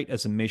 Hash rate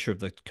is a measure of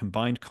the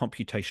combined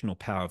computational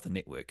power of the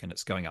network, and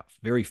it's going up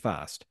very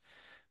fast.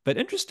 But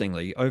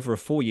interestingly, over a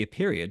 4-year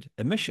period,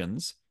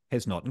 emissions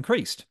has not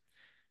increased.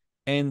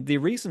 And the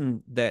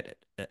reason that,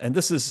 and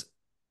this is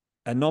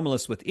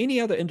anomalous with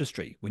any other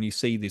industry, when you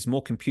see there's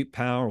more compute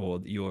power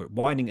or your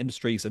mining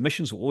industries,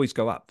 emissions will always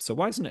go up. So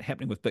why isn't it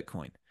happening with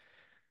Bitcoin?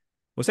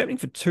 Well, it's happening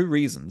for two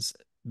reasons.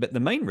 But the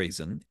main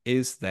reason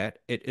is that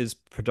it is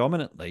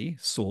predominantly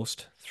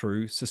sourced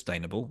through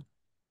sustainable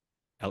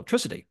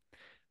electricity.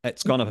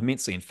 It's gone up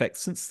immensely. In fact,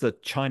 since the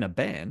China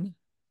ban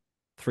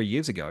 3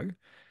 years ago,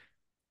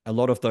 a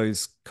lot of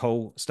those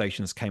coal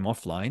stations came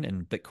offline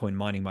and Bitcoin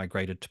mining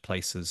migrated to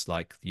places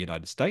like the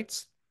United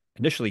States,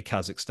 initially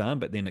Kazakhstan,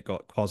 but then it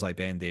got quasi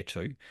banned there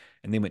too,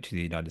 and then went to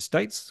the United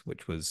States,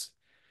 which was,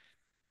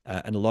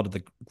 and a lot of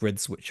the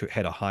grids which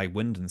had a high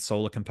wind and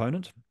solar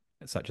component,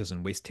 such as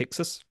in West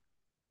Texas.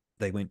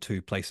 They went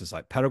to places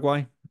like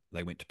Paraguay,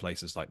 they went to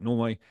places like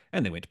Norway,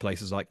 and they went to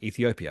places like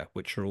Ethiopia,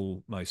 which are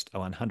almost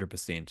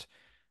 100%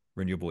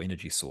 renewable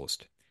energy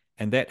sourced.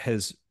 And that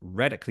has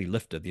radically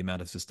lifted the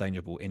amount of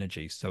sustainable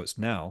energy. So it's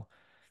now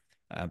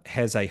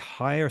has a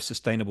higher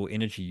sustainable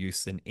energy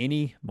use than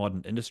any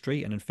modern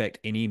industry, and in fact,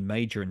 any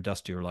major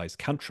industrialized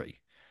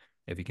country.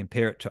 If you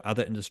compare it to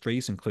other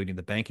industries, including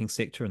the banking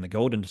sector and the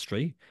gold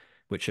industry,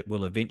 which it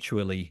will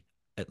eventually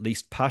at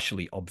least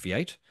partially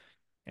obviate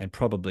and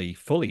probably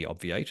fully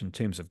obviate in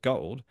terms of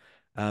gold,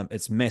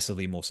 it's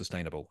massively more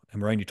sustainable.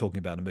 And we're only talking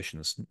about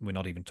emissions. We're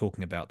not even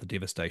talking about the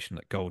devastation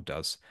that gold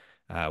does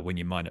when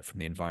you mine it from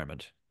the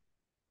environment.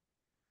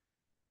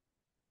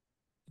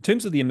 In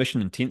terms of the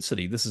emission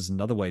intensity, this is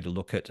another way to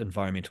look at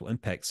environmental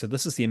impact. So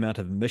this is the amount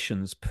of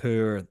emissions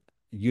per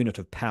unit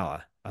of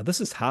power.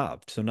 This is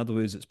halved. So in other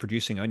words, it's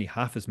producing only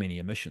half as many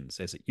emissions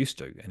as it used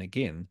to. And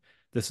again,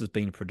 this has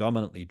been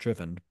predominantly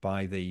driven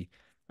by the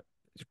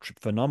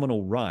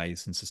phenomenal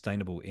rise in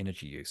sustainable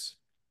energy use.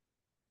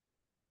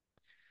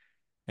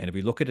 And if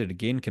we look at it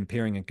again,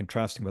 comparing and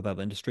contrasting with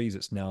other industries,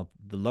 it's now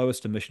the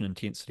lowest emission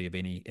intensity of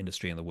any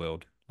industry in the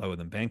world, lower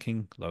than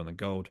banking, lower than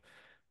gold,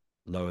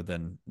 lower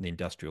than the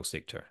industrial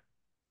sector.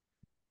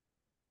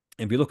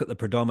 And if we look at the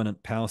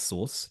predominant power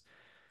source,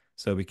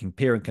 so we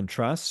compare and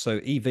contrast. So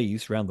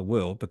EVs around the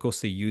world, because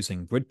they're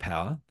using grid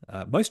power,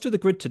 most of the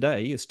grid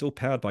today is still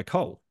powered by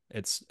coal.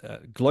 It's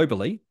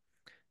globally,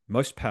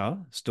 most power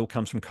still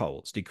comes from coal.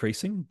 It's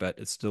decreasing, but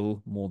it's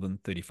still more than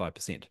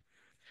 35%.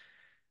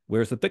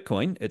 Whereas with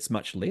Bitcoin, it's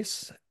much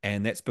less,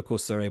 and that's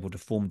because they're able to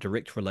form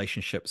direct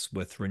relationships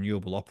with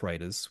renewable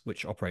operators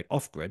which operate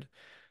off-grid.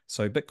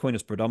 So Bitcoin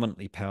is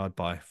predominantly powered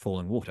by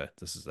falling water.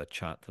 This is a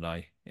chart that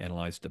I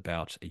analyzed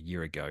about a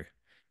year ago.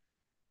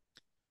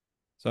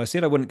 So I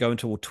said I wouldn't go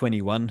into all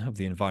 21 of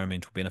the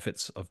environmental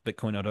benefits of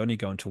Bitcoin. I'd only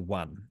go into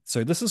one.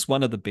 So this is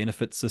one of the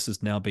benefits. This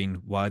has now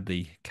been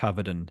widely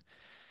covered in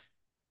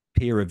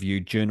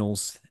peer-reviewed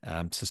journals,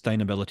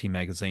 sustainability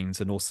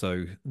magazines, and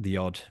also the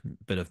odd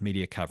bit of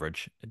media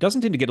coverage. It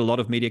doesn't tend to get a lot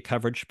of media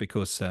coverage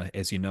because,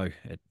 as you know,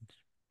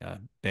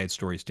 bad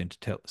stories tend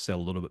to sell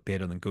a little bit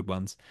better than good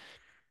ones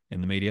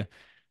in the media.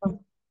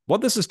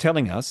 What this is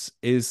telling us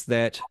is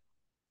that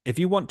if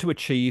you want to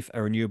achieve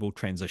a renewable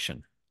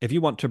transition, if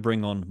you want to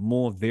bring on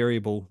more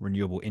variable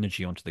renewable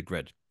energy onto the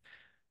grid,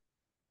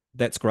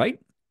 that's great.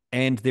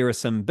 And there are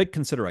some big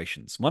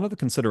considerations. One of the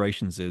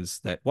considerations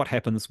is that what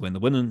happens when the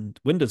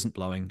wind isn't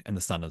blowing and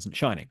the sun isn't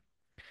shining.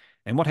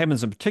 And what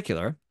happens in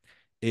particular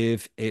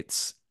if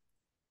it's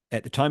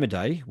at the time of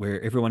day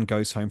where everyone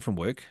goes home from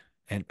work.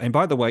 And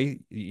by the way,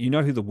 you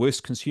know who the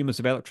worst consumers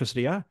of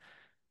electricity are?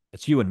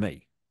 It's you and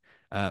me,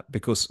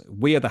 because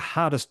we are the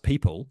hardest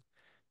people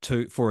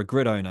for a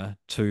grid owner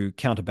to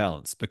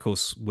counterbalance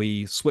because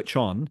we switch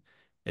on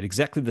at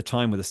exactly the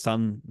time where the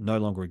sun no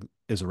longer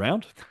is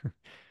around.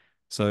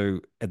 So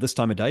at this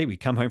time of day, we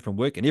come home from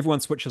work and everyone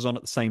switches on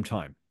at the same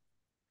time,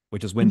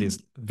 which is when there's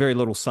very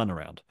little sun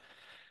around.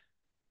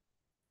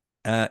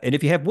 And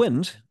if you have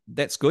wind,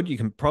 that's good. You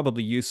can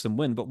probably use some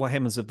wind, but what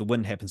happens if the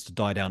wind happens to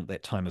die down at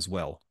that time as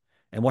well?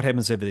 And what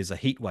happens if there's a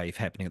heat wave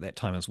happening at that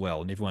time as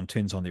well and everyone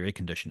turns on their air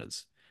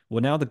conditioners?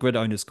 Well, now the grid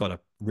owner's got a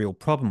real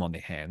problem on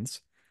their hands.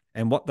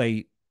 And what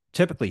they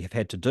typically have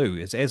had to do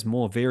is as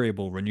more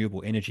variable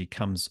renewable energy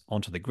comes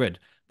onto the grid,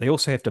 they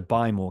also have to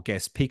buy more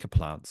gas peaker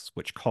plants,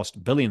 which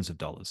cost billions of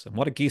dollars. And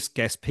what a gas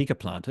peaker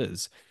plant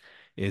is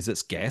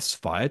it's gas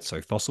fired,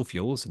 so fossil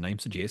fuel, as the name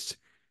suggests,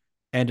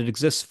 and it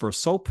exists for a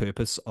sole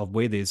purpose of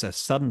where there's a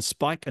sudden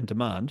spike in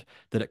demand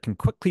that it can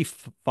quickly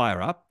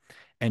fire up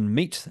and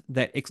meet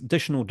that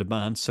additional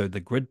demand so the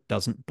grid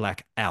doesn't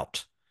black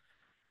out.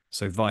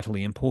 So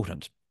vitally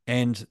important.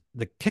 And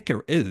the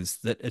kicker is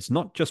that it's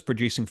not just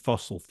producing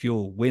fossil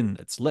fuel when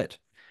it's lit.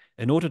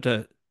 In order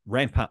to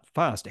ramp up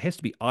fast, it has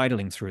to be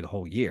idling through the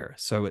whole year.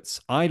 So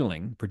it's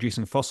idling,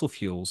 producing fossil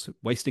fuels,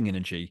 wasting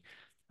energy,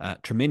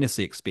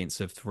 tremendously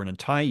expensive for an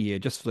entire year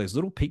just for those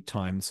little peak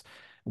times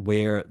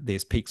where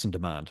there's peaks in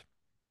demand.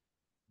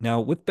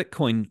 Now, with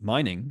Bitcoin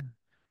mining,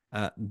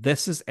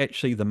 this is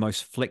actually the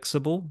most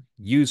flexible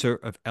user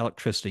of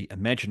electricity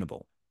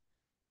imaginable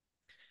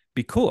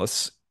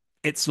because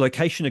it's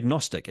location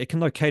agnostic. It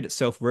can locate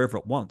itself wherever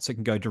it wants. It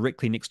can go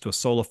directly next to a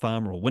solar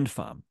farm or a wind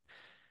farm.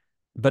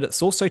 But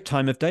it's also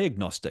time of day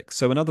agnostic.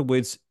 So in other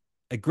words,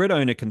 a grid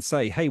owner can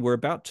say, hey, we're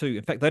about to,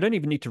 in fact, they don't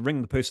even need to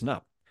ring the person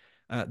up.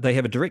 They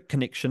have a direct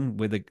connection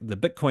where the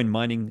Bitcoin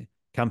mining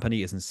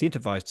company is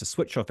incentivized to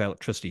switch off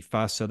electricity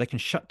fast so they can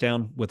shut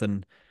down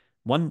within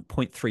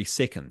 1.3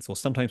 seconds or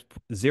sometimes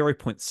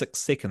 0.6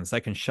 seconds.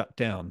 They can shut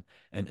down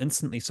and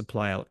instantly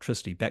supply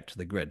electricity back to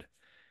the grid.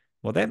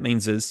 What that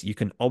means is you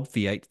can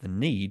obviate the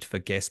need for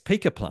gas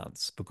peaker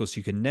plants because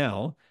you can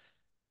now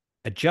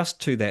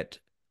adjust to that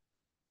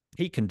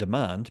peak in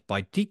demand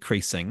by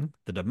decreasing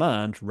the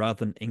demand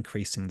rather than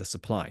increasing the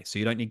supply. So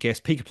you don't need gas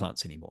peaker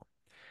plants anymore.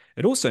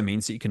 It also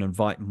means that you can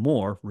invite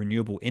more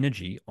renewable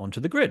energy onto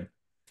the grid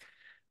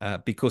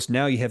because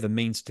now you have a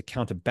means to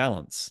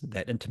counterbalance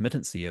that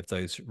intermittency of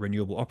those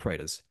renewable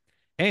operators.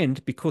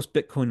 And because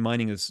Bitcoin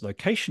mining is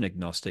location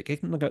agnostic,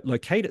 it can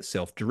locate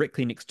itself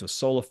directly next to a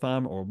solar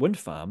farm or a wind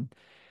farm,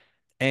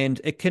 and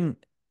it can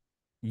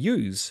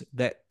use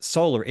that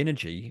solar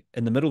energy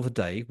in the middle of the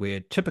day where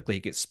typically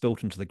it gets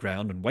spilt into the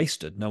ground and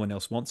wasted. No one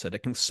else wants it.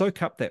 It can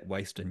soak up that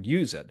waste and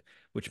use it,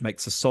 which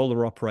makes the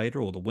solar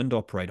operator or the wind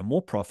operator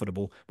more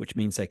profitable, which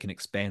means they can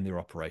expand their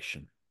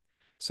operation.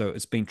 So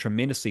it's been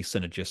tremendously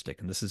synergistic.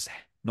 And this is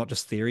not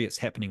just theory, it's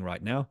happening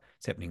right now.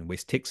 It's happening in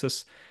West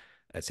Texas,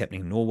 it's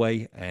happening in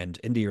Norway, and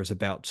India is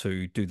about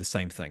to do the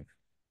same thing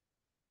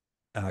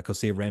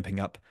because they're ramping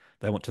up.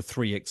 They want to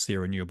 3x their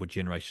renewable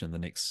generation in the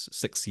next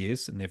 6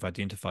 years, and they've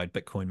identified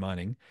Bitcoin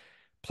mining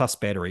plus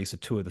batteries are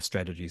two of the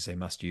strategies they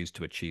must use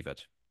to achieve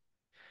it.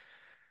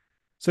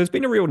 So there's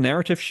been a real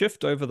narrative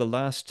shift over the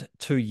last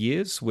 2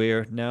 years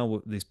where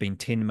now there's been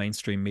 10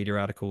 mainstream media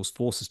articles,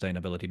 4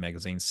 sustainability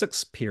magazines,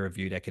 6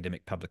 peer-reviewed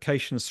academic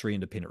publications, 3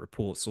 independent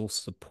reports, all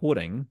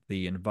supporting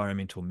the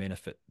environmental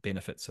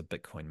benefits of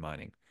Bitcoin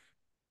mining.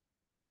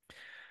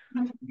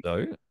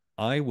 So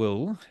I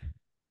will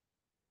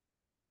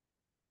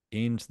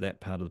end that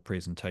part of the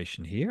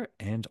presentation here,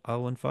 and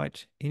I'll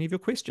invite any of your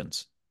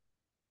questions.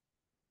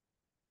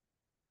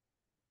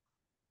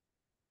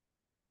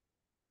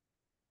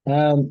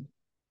 Can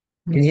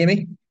you hear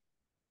me?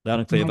 Loud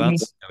and clear,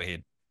 Vance. Go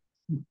ahead.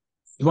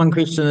 One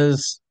question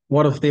is,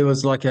 what if there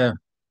was like a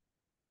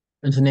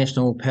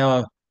international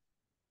power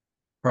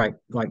break,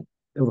 like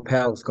all the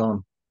power's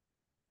gone?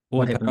 All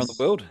What the power in the happens?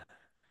 world.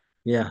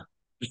 Yeah,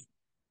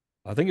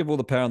 I think if all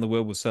the power in the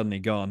world was suddenly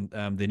gone,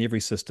 then every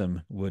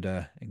system would,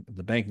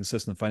 the banking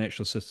system, the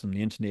financial system,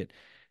 the internet,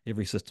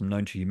 every system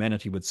known to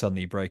humanity would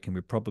suddenly break, and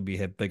we'd probably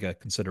have bigger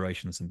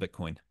considerations than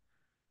Bitcoin.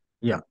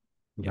 yeah,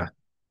 Yeah.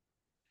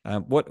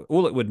 okay, What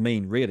all it would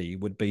mean really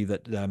would be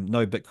that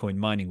no Bitcoin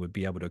mining would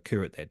be able to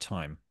occur at that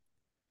time.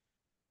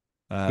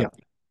 Uh, yeah,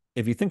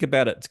 if you think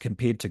about it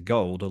compared to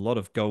gold, a lot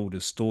of gold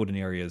is stored in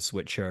areas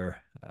which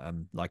are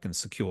like in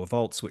secure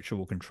vaults, which are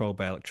all controlled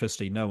by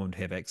electricity. No one would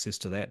have access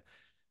to that.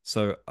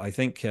 So I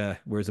think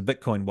whereas a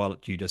Bitcoin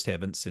wallet, you just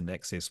have instant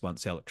access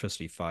once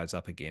electricity fires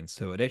up again.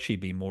 So it'd actually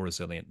be more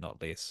resilient,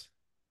 not less.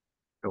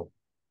 cool.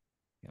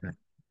 Yeah.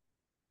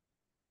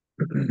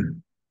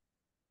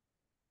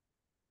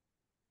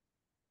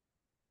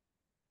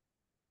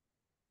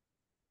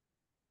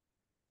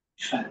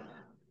 Okay.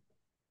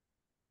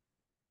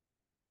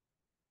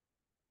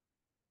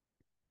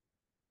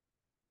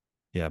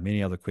 Yeah,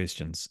 many other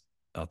questions.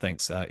 Oh,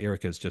 thanks.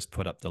 Erica's just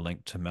put up the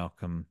link to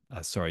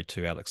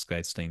to Alex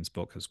Gladstein's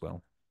book as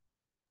well.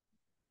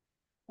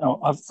 Oh,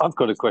 I've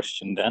got a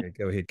question, Dan. Yeah,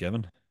 go ahead,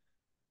 Gavin.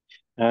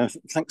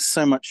 Thanks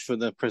so much for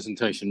the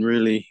presentation.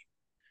 Really,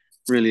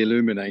 really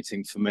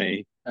illuminating for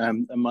me.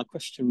 And my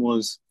question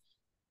was,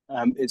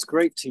 it's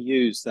great to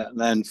use that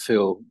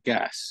landfill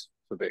gas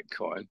for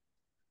Bitcoin.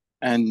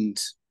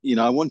 And,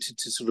 I wanted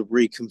to sort of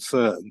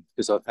reconfirm,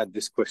 because I've had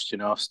this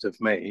question asked of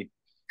me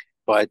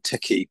by the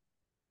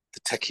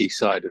techie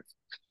side of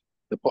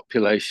the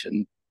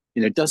population.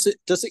 Does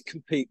it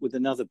compete with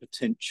another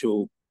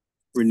potential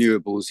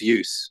renewables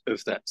use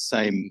of that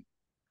same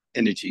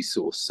energy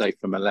source, say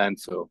from a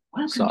landfill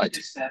site?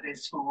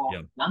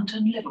 Yeah.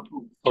 London,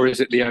 Liverpool. Or is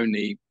it the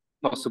only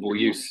possible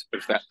use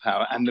of that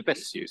power and the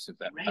best use of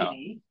that power?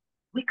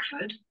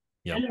 Wickford,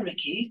 yeah.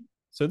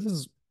 So this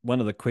is one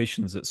of the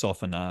questions that's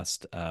often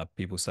asked.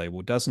 People say,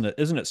 well,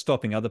 isn't it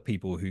stopping other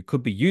people who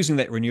could be using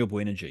that renewable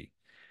energy?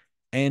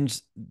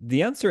 And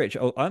the answer,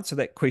 actually, I'll answer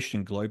that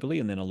question globally,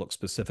 and then I'll look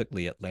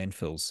specifically at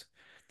landfills.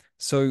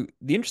 So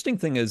the interesting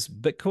thing is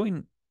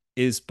Bitcoin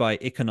is by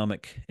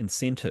economic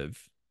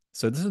incentive.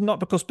 So this is not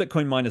because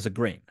Bitcoin miners are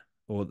green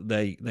or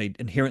they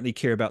inherently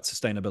care about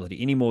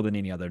sustainability any more than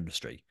any other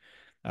industry.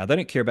 They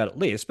don't care about it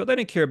less, but they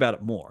don't care about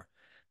it more.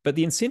 But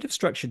the incentive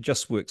structure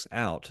just works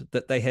out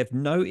that they have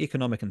no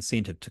economic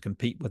incentive to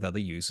compete with other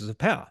users of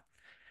power.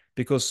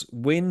 Because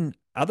when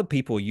other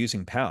people are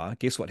using power,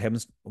 guess what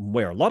happens?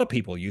 Where a lot of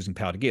people are using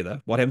power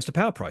together, what happens to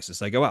power prices?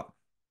 They go up.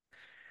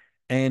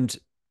 And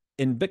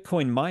in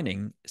Bitcoin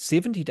mining,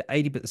 70 to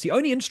 80%, it's the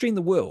only industry in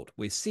the world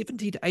where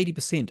 70 to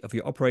 80% of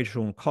your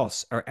operational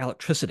costs are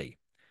electricity.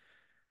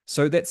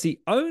 So that's the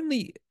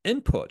only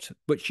input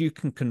which you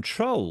can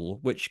control,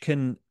 which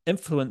can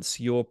influence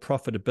your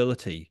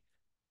profitability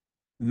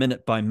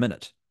minute by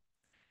minute.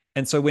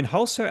 And so when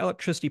wholesale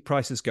electricity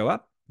prices go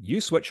up, you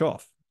switch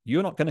off.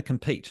 You're not going to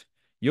compete.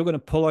 You're going to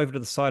pull over to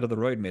the side of the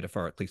road,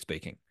 metaphorically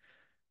speaking,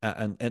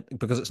 and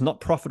because it's not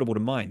profitable to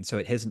mine. So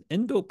it has an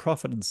inbuilt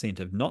profit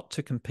incentive not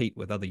to compete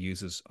with other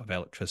users of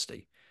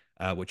electricity,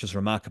 which is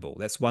remarkable.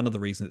 That's one of the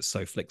reasons it's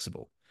so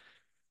flexible.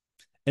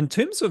 In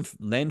terms of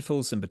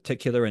landfills in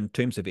particular, in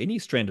terms of any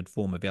stranded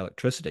form of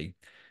electricity,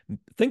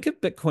 Think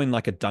of Bitcoin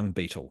like a dung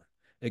beetle.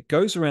 It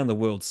goes around the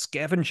world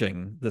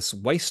scavenging this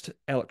waste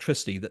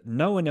electricity that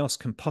no one else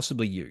can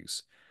possibly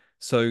use.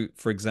 So,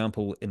 for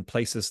example, in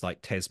places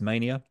like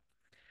Tasmania,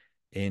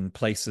 in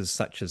places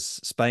such as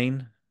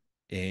Spain,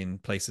 in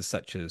places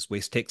such as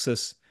West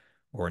Texas,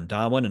 or in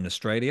Darwin in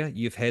Australia,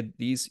 you've had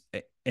these,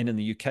 and in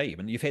the UK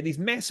even, you've had these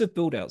massive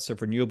build outs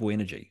of renewable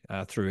energy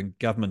through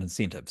government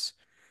incentives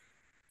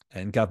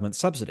and government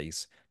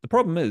subsidies. The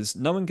problem is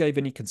no one gave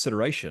any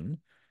consideration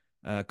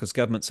because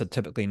governments are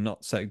typically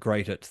not so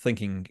great at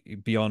thinking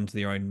beyond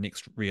their own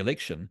next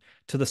re-election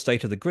to the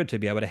state of the grid to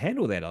be able to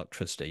handle that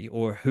electricity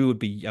or who would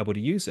be able to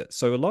use it.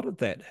 So a lot of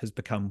that has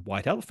become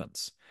white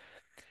elephants.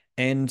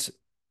 And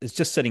it's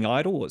just sitting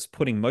idle. It's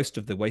putting most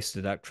of the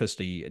wasted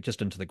electricity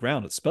just into the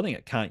ground. It's spilling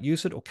it, can't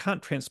use it, or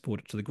can't transport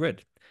it to the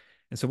grid.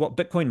 And so, what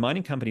Bitcoin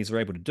mining companies are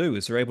able to do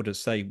is they're able to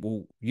say,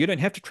 well, you don't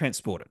have to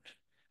transport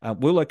it.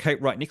 We'll locate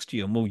right next to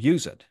you and we'll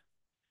use it.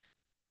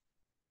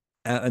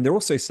 And they're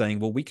also saying,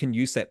 well, we can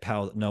use that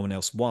power that no one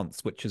else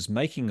wants, which is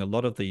making a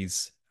lot of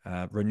these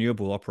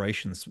renewable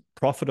operations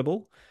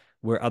profitable,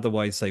 where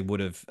otherwise they would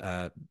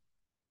have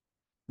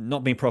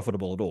not been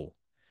profitable at all.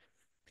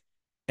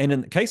 And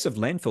in the case of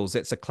landfills,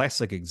 that's a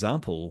classic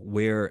example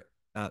where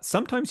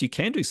sometimes you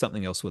can do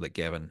something else with it,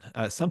 Gavin.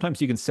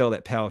 Sometimes you can sell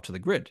that power to the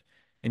grid.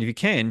 And if you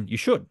can, you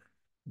should,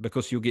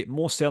 because you'll get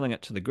more selling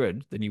it to the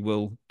grid than you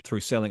will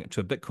through selling it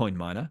to a Bitcoin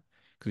miner.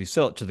 Because if you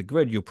sell it to the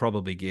grid, you'll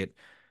probably get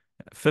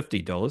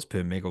 $50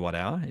 per megawatt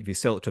hour. If you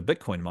sell it to a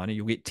Bitcoin miner,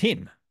 you'll get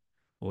 10.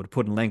 Or to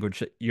put in language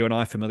that you and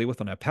I are familiar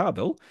with on our power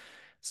bill,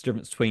 it's the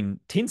difference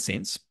between 10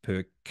 cents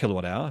per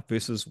kilowatt hour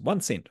versus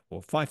 1 cent,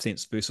 or 5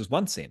 cents versus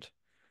 1 cent.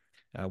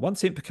 1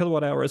 cent per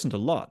kilowatt hour isn't a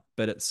lot,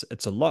 but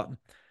it's a lot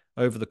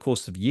over the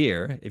course of a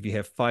year. If you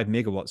have 5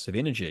 megawatts of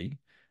energy,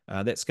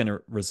 that's going to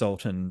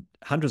result in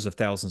hundreds of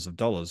thousands of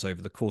dollars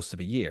over the course of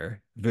a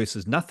year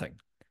versus nothing.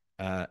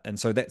 And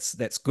so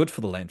that's good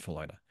for the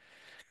landfill owner.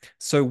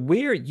 So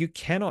where you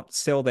cannot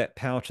sell that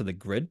power to the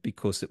grid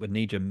because it would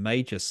need a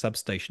major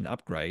substation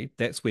upgrade,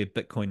 that's where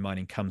Bitcoin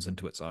mining comes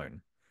into its own.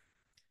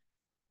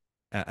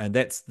 And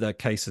that's the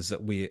cases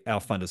that our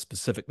fund is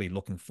specifically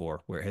looking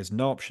for, where it has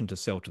no option to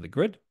sell to the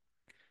grid.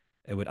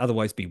 It would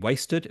otherwise be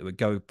wasted. It would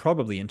go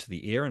probably into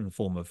the air in the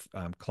form of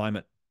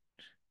climate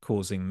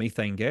causing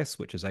methane gas,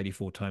 which is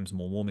 84 times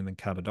more warming than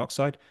carbon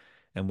dioxide.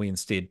 And we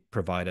instead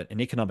provide it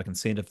an economic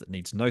incentive that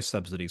needs no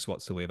subsidies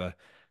whatsoever,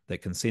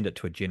 that can send it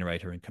to a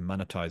generator and can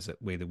monetize it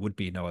where there would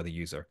be no other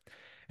user.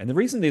 And the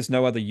reason there's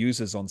no other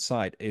users on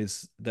site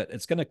is that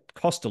it's going to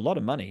cost a lot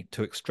of money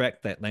to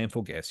extract that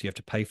landfill gas. You have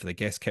to pay for the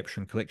gas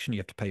capture and collection. You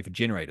have to pay for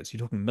generators. You're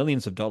talking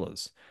millions of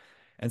dollars.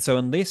 And so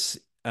unless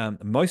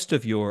most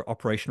of your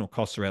operational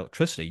costs are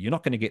electricity, you're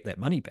not going to get that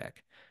money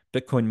back.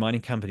 Bitcoin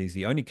mining companies,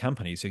 the only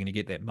companies who are going to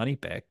get that money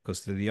back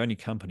because they're the only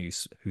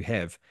companies who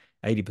have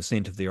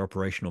 80% of their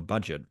operational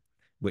budget,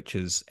 which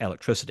is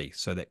electricity,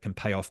 so that can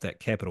pay off that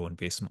capital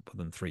investment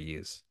within 3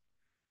 years.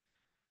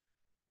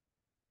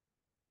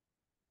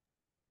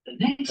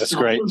 That's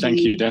great. Thank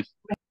you, Dan.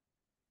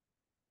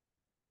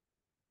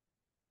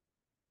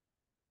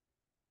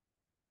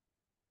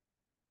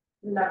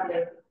 Lovely.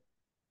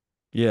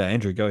 Yeah,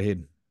 Andrew, go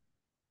ahead.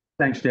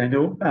 Thanks,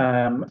 Daniel.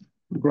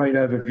 Great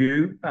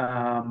overview.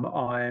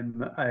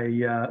 I'm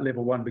a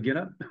level one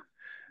beginner.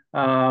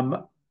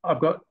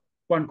 I've got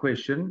one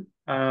question.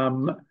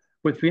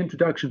 With the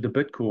introduction to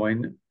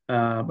Bitcoin,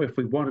 if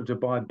we wanted to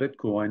buy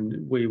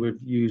Bitcoin, we would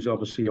use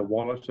obviously a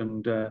wallet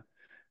and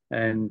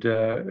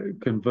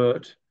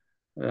convert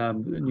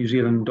New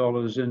Zealand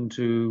dollars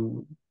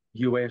into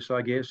US,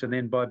 I guess, and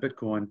then buy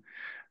Bitcoin.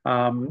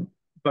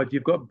 But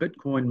you've got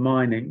Bitcoin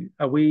mining.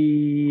 Are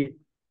we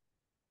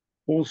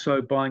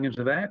also buying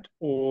into that,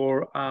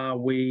 or are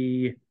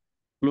we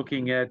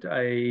looking at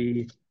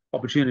a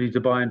opportunity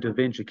to buy into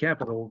venture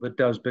capital that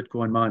does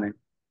Bitcoin mining?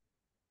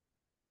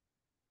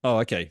 Oh,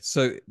 okay.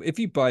 So if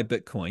you buy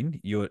Bitcoin,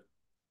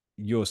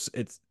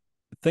 it's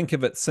think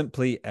of it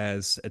simply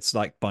as it's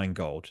like buying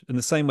gold. In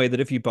the same way that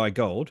if you buy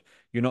gold,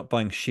 you're not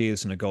buying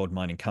shares in a gold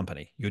mining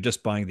company. You're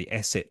just buying the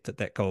asset that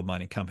that gold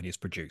mining company has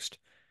produced.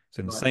 So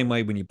in the same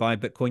way, when you buy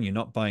Bitcoin, you're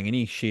not buying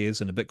any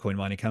shares in a Bitcoin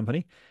mining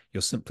company. You're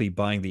simply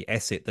buying the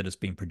asset that has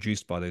been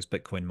produced by those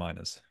Bitcoin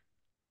miners.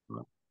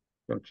 Right.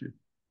 Got you.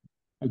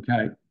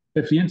 Okay.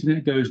 If the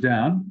internet goes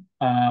down,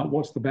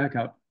 what's the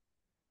backup?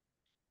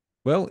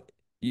 Well,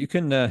 you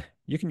can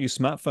use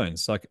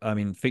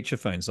smartphones, feature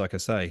phones, like I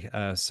say.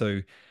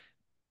 So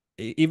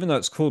even though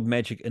it's called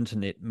Magic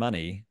Internet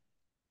Money,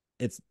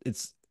 it's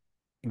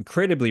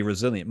incredibly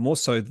resilient, more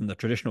so than the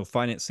traditional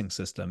financing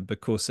system,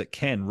 because it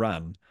can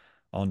run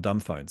on dumb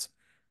phones.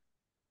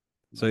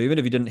 So even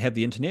if you didn't have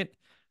the internet,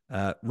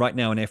 right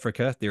now in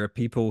Africa, there are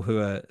people who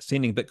are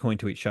sending Bitcoin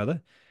to each other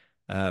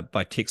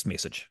by text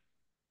message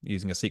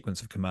using a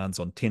sequence of commands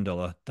on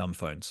 $10 dumb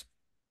phones.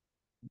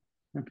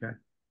 Okay.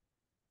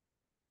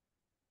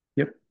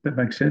 Yep, that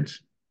makes sense.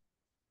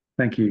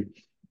 Thank you.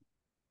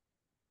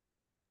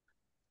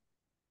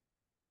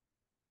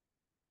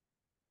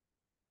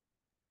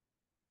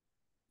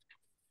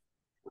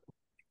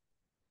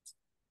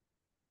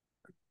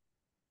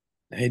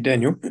 Hey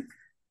Daniel,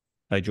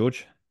 Hey,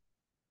 George.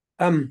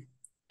 um,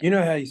 you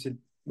know how you said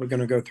we're going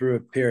to go through a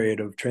period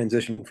of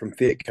transition from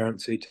fiat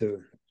currency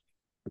to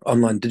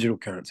online digital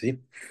currency?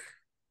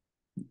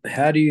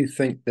 How do you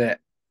think that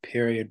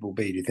period will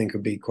be? Do you think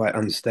it'll be quite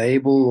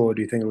unstable, or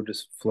do you think it'll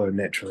just flow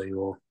naturally,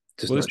 or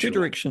just Well, there's not two sure?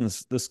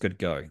 directions this could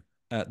go.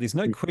 There's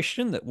no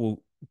question that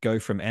we'll go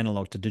from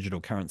analog to digital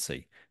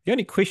currency. The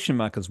only question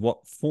mark is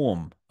what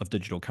form of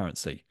digital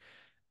currency.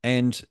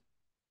 And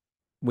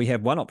we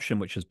have one option,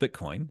 which is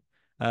Bitcoin,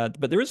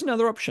 but there is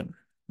another option.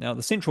 Now,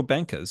 the central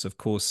bankers, of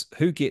course,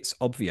 who gets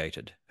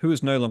obviated? Who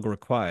is no longer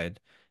required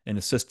in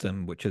a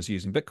system which is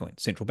using Bitcoin?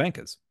 Central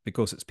bankers,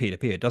 because it's peer to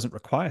peer. It doesn't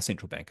require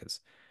central bankers.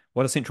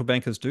 What do central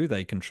bankers do?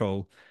 They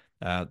control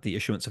the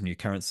issuance of new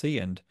currency,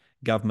 and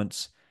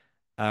governments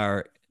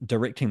are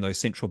directing those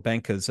central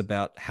bankers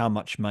about how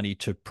much money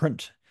to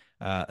print,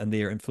 and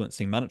they're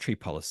influencing monetary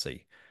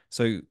policy.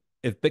 So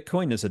if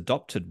Bitcoin is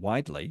adopted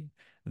widely,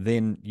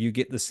 then you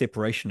get the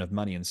separation of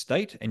money and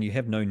state, and you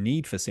have no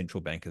need for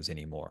central bankers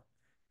anymore.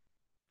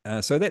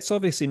 So that's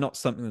obviously not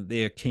something that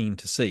they're keen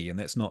to see, and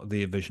that's not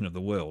their vision of the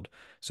world.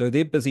 So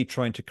they're busy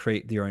trying to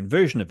create their own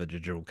version of a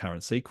digital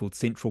currency called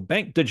central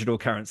bank digital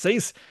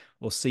currencies,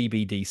 or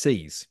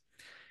CBDCs,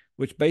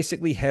 which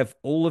basically have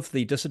all of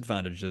the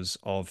disadvantages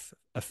of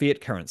a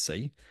fiat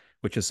currency,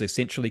 which is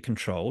essentially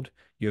controlled.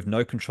 You have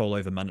no control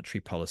over monetary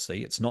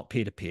policy. It's not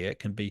peer to peer. It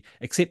can be,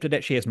 except it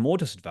actually has more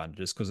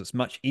disadvantages because it's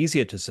much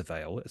easier to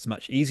surveil. It's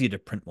much easier to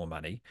print more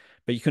money.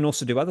 But you can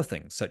also do other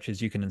things, such as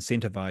you can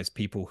incentivize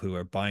people who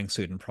are buying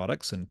certain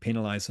products and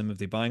penalize them if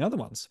they're buying other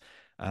ones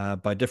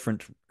by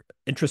different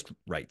interest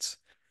rates.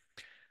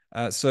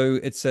 So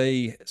it's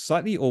a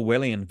slightly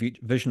Orwellian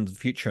vision of the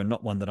future, and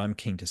not one that I'm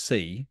keen to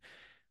see.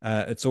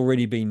 It's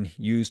already been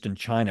used in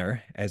China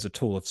as a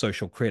tool of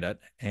social credit.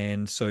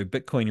 And so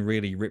Bitcoin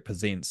really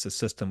represents a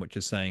system which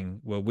is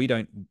saying, well, we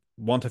don't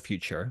want a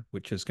future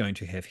which is going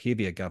to have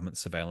heavier government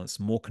surveillance,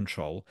 more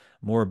control,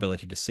 more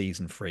ability to seize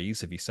and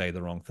freeze. If you say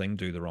the wrong thing,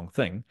 do the wrong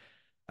thing.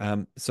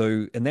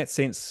 So in that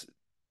sense,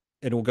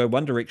 it'll go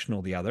one direction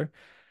or the other.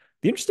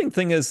 The interesting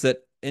thing is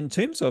that in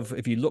terms of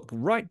if you look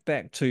right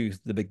back to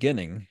the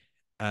beginning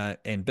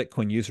and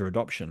Bitcoin user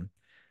adoption,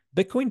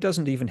 Bitcoin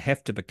doesn't even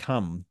have to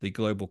become the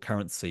global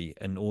currency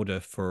in order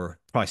for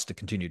price to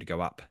continue to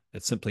go up.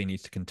 It simply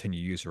needs to continue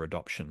user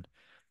adoption.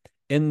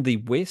 In the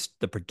West,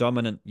 the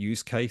predominant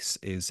use case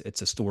is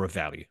it's a store of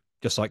value,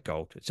 just like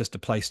gold. It's just a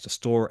place to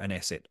store an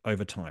asset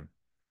over time.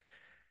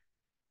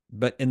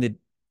 But in the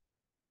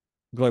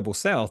global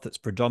South, its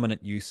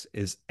predominant use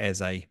is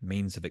as a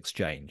means of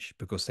exchange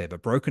because they have a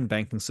broken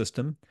banking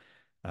system,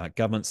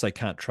 governments they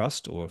can't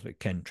trust or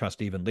can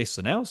trust even less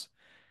than ours,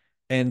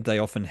 and they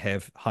often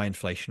have high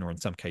inflation or in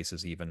some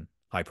cases even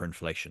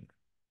hyperinflation.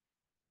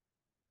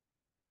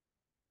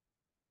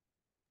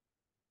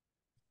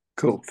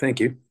 Cool, thank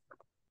you.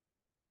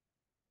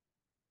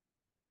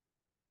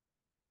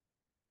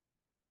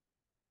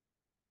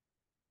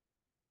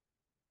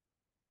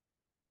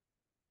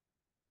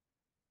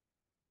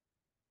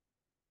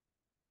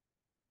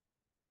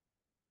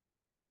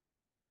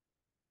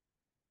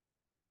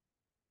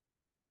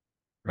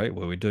 Right.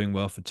 Well, we're doing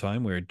well for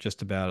time. We're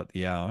just about at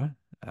the hour.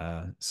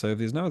 So if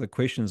there's no other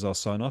questions, I'll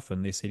sign off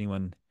unless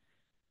anyone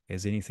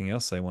has anything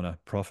else they want to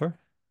proffer.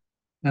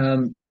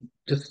 Um,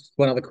 just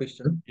one other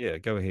question. Yeah,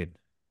 go ahead.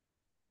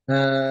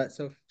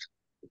 So if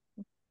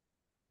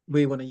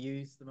we want to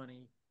use the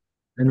money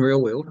in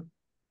real world,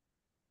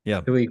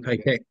 Yeah. do we pay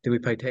tax? Do we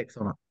pay tax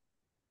on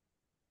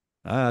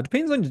it?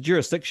 Depends on the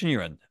jurisdiction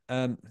you're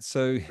in.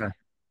 So Okay.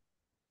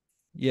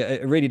 yeah,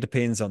 it really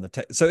depends on the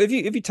tax. So if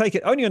you take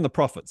it only on the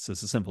profits,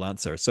 is a simple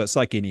answer. So it's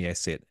like any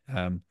asset.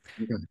 Okay.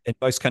 In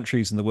most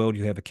countries in the world,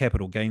 you have a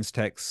capital gains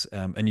tax.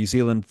 In New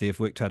Zealand, they've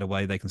worked out a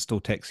way they can still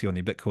tax you on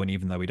your Bitcoin,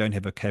 even though we don't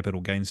have a capital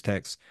gains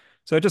tax.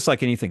 So just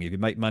like anything, if you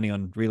make money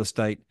on real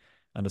estate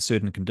under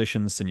certain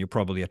conditions, then you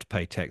probably have to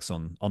pay tax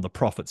on the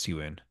profits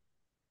you earn.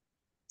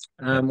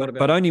 What But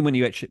about, only when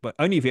you actually, but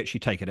only if you actually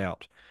take it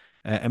out.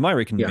 And my yeah,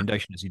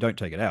 recommendation is you don't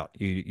take it out.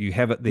 You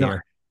have it no.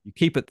 there, you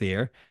keep it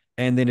there,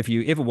 and then if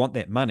you ever want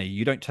that money,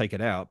 you don't take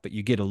it out, but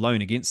you get a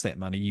loan against that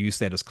money. You use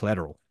that as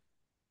collateral,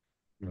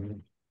 Huh?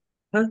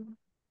 and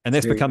It's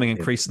that's very becoming good.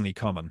 increasingly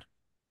common.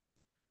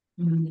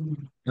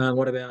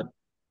 What about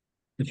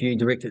if you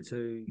direct it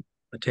to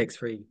a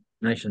tax-free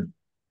nation?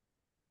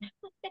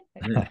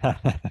 Yeah.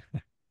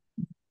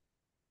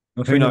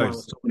 I Who think no one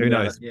was knows? talking Who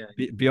about it. knows?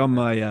 Yeah.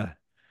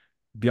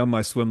 Beyond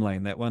my swim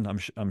lane, that one.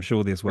 I'm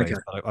sure there's Okay. ways,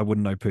 but I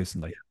wouldn't know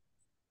personally.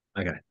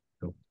 Okay.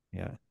 Cool.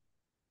 Yeah.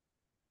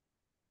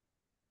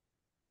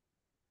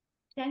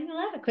 Daniel,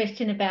 I have a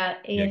question about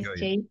Yeah. Go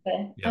ahead. ESG.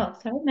 Yeah. Oh,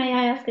 sorry, may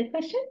I ask a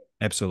question?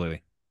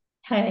 Absolutely.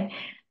 Hey,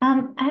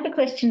 I have a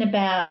question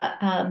about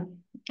I'm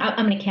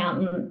an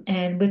accountant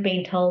and we've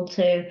been told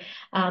to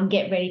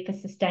get ready for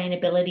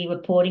sustainability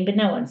reporting, but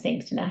no one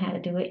seems to know how to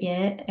do it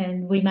yet.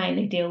 And we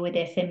mainly deal with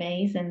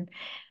SMEs and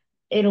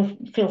it'll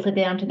filter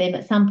down to them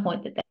at some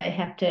point that they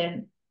have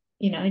to,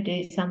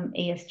 do some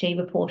ESG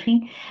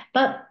reporting.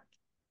 But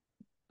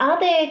are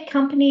there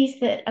companies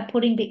that are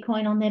putting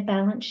Bitcoin on their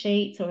balance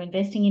sheets or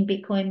investing in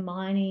Bitcoin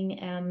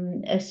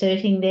mining,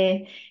 asserting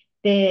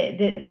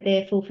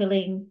they're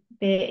fulfilling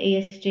their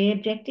ESG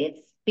objectives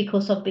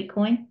because of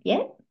Bitcoin?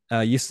 Yeah.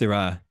 Yes, there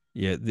are.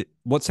 Yeah,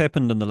 what's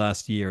happened in the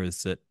last year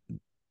is that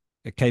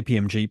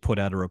KPMG put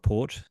out a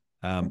report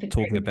That's a great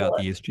talking about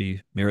report. the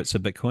ESG merits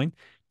of Bitcoin.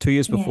 2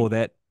 years Yeah. before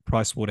that,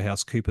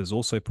 PricewaterhouseCoopers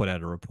also put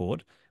out a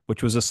report,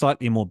 which was a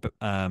slightly more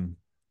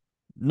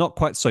not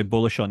quite so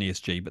bullish on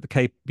ESG, but the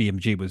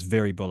KPMG was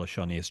very bullish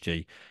on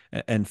ESG.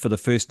 And for the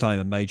first time,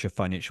 a major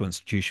financial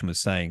institution was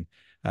saying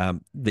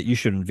that you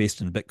should invest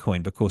in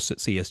Bitcoin because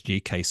its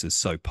ESG case is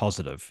so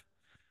positive.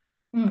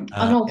 On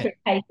all three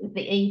cases,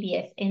 the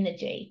EVS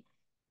energy.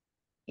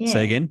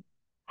 Say Yeah. again?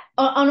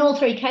 On all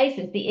three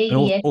cases, the In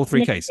EVS all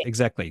three energy. cases,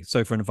 exactly.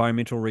 So for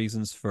environmental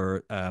reasons,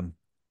 for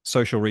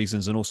social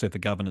reasons, and also for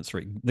governance.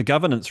 The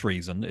governance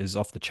reason is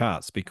off the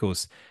charts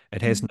because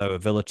it has no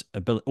ability.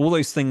 All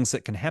those things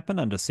that can happen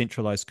under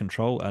centralized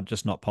control are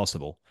just not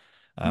possible.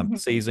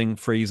 Seizing,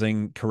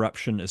 freezing,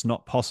 corruption is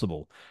not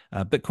possible.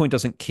 Bitcoin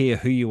doesn't care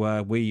who you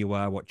are, where you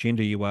are, what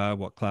gender you are,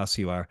 what class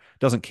you are. It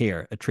doesn't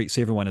care. It treats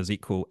everyone as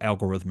equal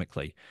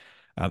algorithmically.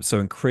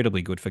 So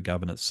incredibly good for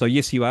governance. So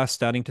yes, you are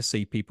starting to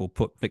see people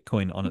put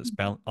Bitcoin on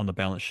on the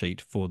balance sheet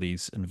for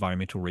these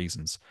environmental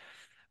reasons.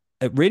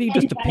 It really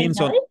just And running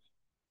depends on. nodes.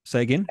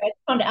 Say again. I just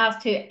wanted to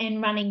ask too,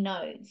 and running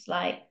nodes,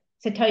 like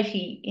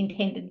Satoshi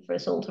intended for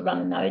us all to run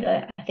a node,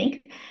 I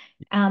think.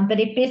 But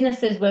if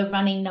businesses were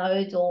running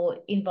nodes or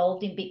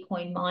involved in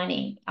Bitcoin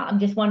mining, I'm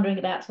just wondering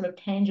about sort of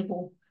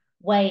tangible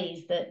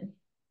ways that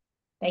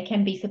they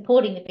can be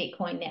supporting the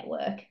Bitcoin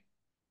network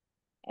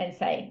and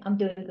say, I'm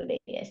doing good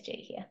ESG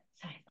here.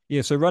 So,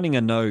 Yeah. So running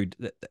a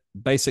node,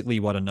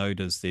 basically what a node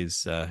is,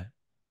 there's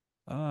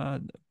uh,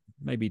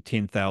 maybe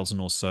 10,000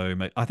 or so,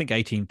 I think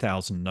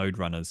 18,000 node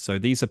runners. So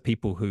these are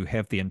people who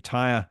have the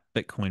entire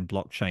Bitcoin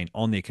blockchain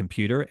on their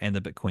computer and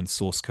the Bitcoin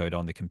source code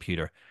on their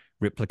computer,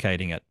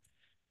 replicating it.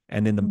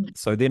 And then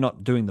so they're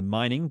not doing the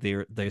mining,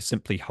 they're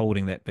simply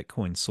holding that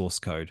Bitcoin source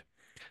code.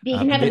 you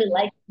can have And a that, little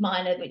ASIC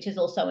miner, which is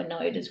also a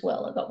node as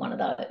well. I've got one of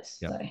those.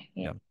 yeah, So yeah.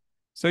 yeah.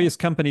 So yes,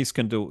 companies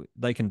can do,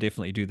 they can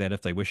definitely do that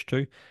if they wish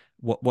to.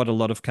 What a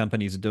lot of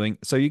companies are doing.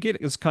 So you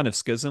get this kind of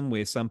schism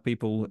where some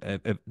people,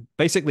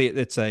 basically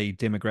it's a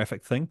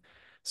demographic thing.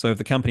 So if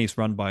the company's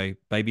run by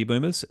baby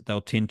boomers,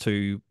 they'll tend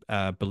to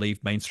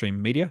believe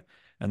mainstream media,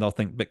 and they'll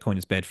think Bitcoin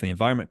is bad for the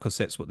environment because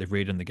that's what they've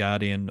read in the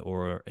Guardian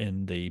or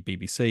in the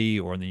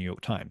BBC or in the New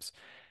York Times.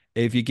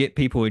 If you get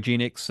people who are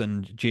Gen X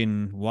and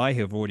Gen Y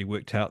who have already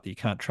worked out that you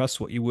can't trust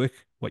what you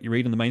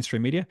read in the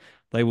mainstream media,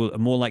 they will are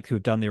more likely to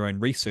have done their own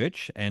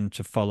research and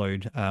to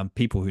followed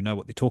people who know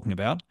what they're talking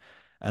about,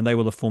 and they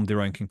will have formed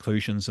their own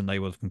conclusions, and they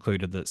will have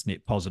concluded that it's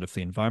net positive for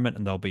the environment,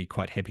 and they'll be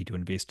quite happy to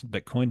invest in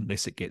Bitcoin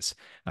unless it gets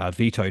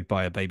vetoed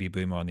by a baby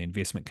boomer on the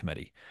investment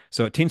committee.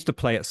 So it tends to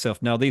play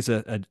itself. Now these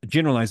are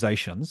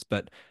generalizations,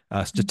 but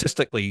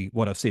statistically,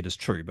 what I've said is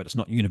true, but it's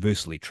not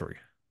universally true.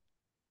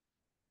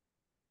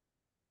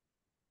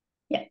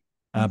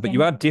 Yeah. But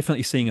you are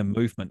definitely seeing a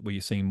movement where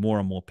you're seeing more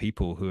and more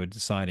people who are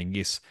deciding,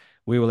 yes,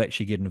 we will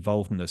actually get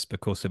involved in this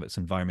because of its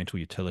environmental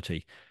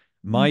utility.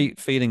 My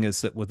feeling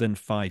is that within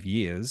 5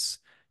 years,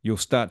 you'll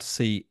start to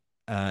see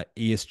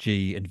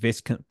ESG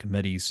investment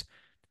committees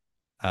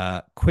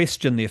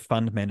question their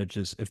fund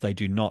managers if they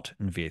do not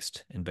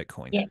invest in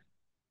Bitcoin. Yeah.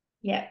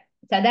 Yeah.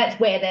 So that's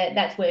where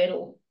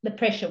the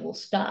pressure will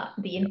start.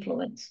 The Yep.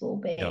 influence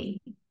will Yep.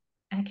 be.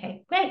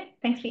 Okay, great.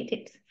 Thanks for your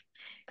tips.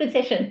 Good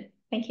session.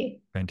 Thank you.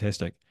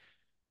 Fantastic.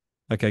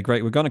 Okay,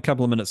 great. We've gone a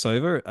couple of minutes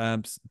over.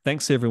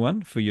 Thanks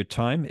everyone for your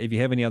time. If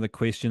you have any other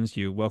questions,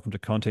 you're welcome to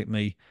contact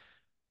me.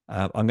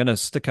 I'm going to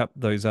stick up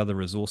those other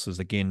resources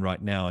again right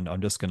now, and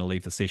I'm just going to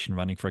leave the session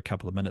running for a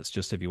couple of minutes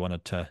just if you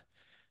wanted to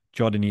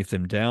jot any of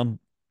them down.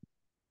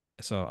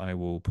 So I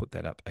will put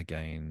that up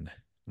again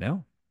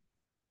now.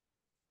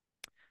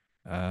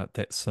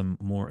 That's some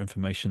more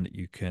information that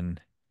you can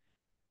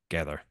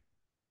gather.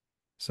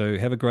 So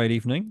have a great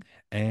evening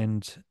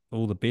and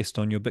all the best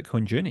on your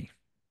Bitcoin journey.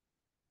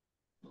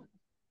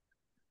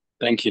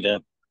 Thank you,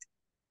 Deb.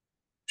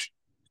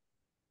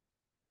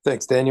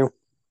 Thanks, Daniel.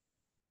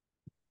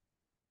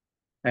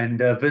 And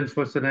Vince,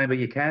 what's the name of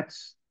your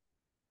cats?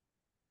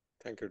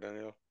 Thank you,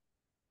 Daniel.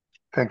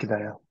 Thank you,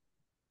 Daniel.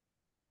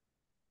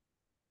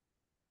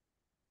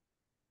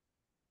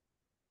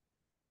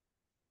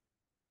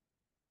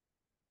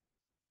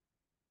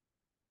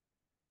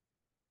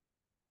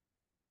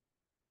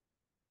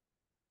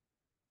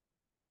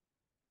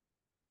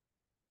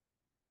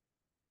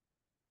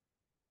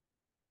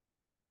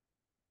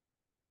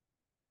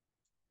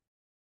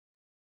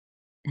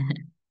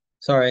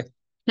 Sorry.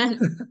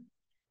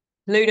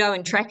 Ludo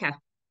and Tracker.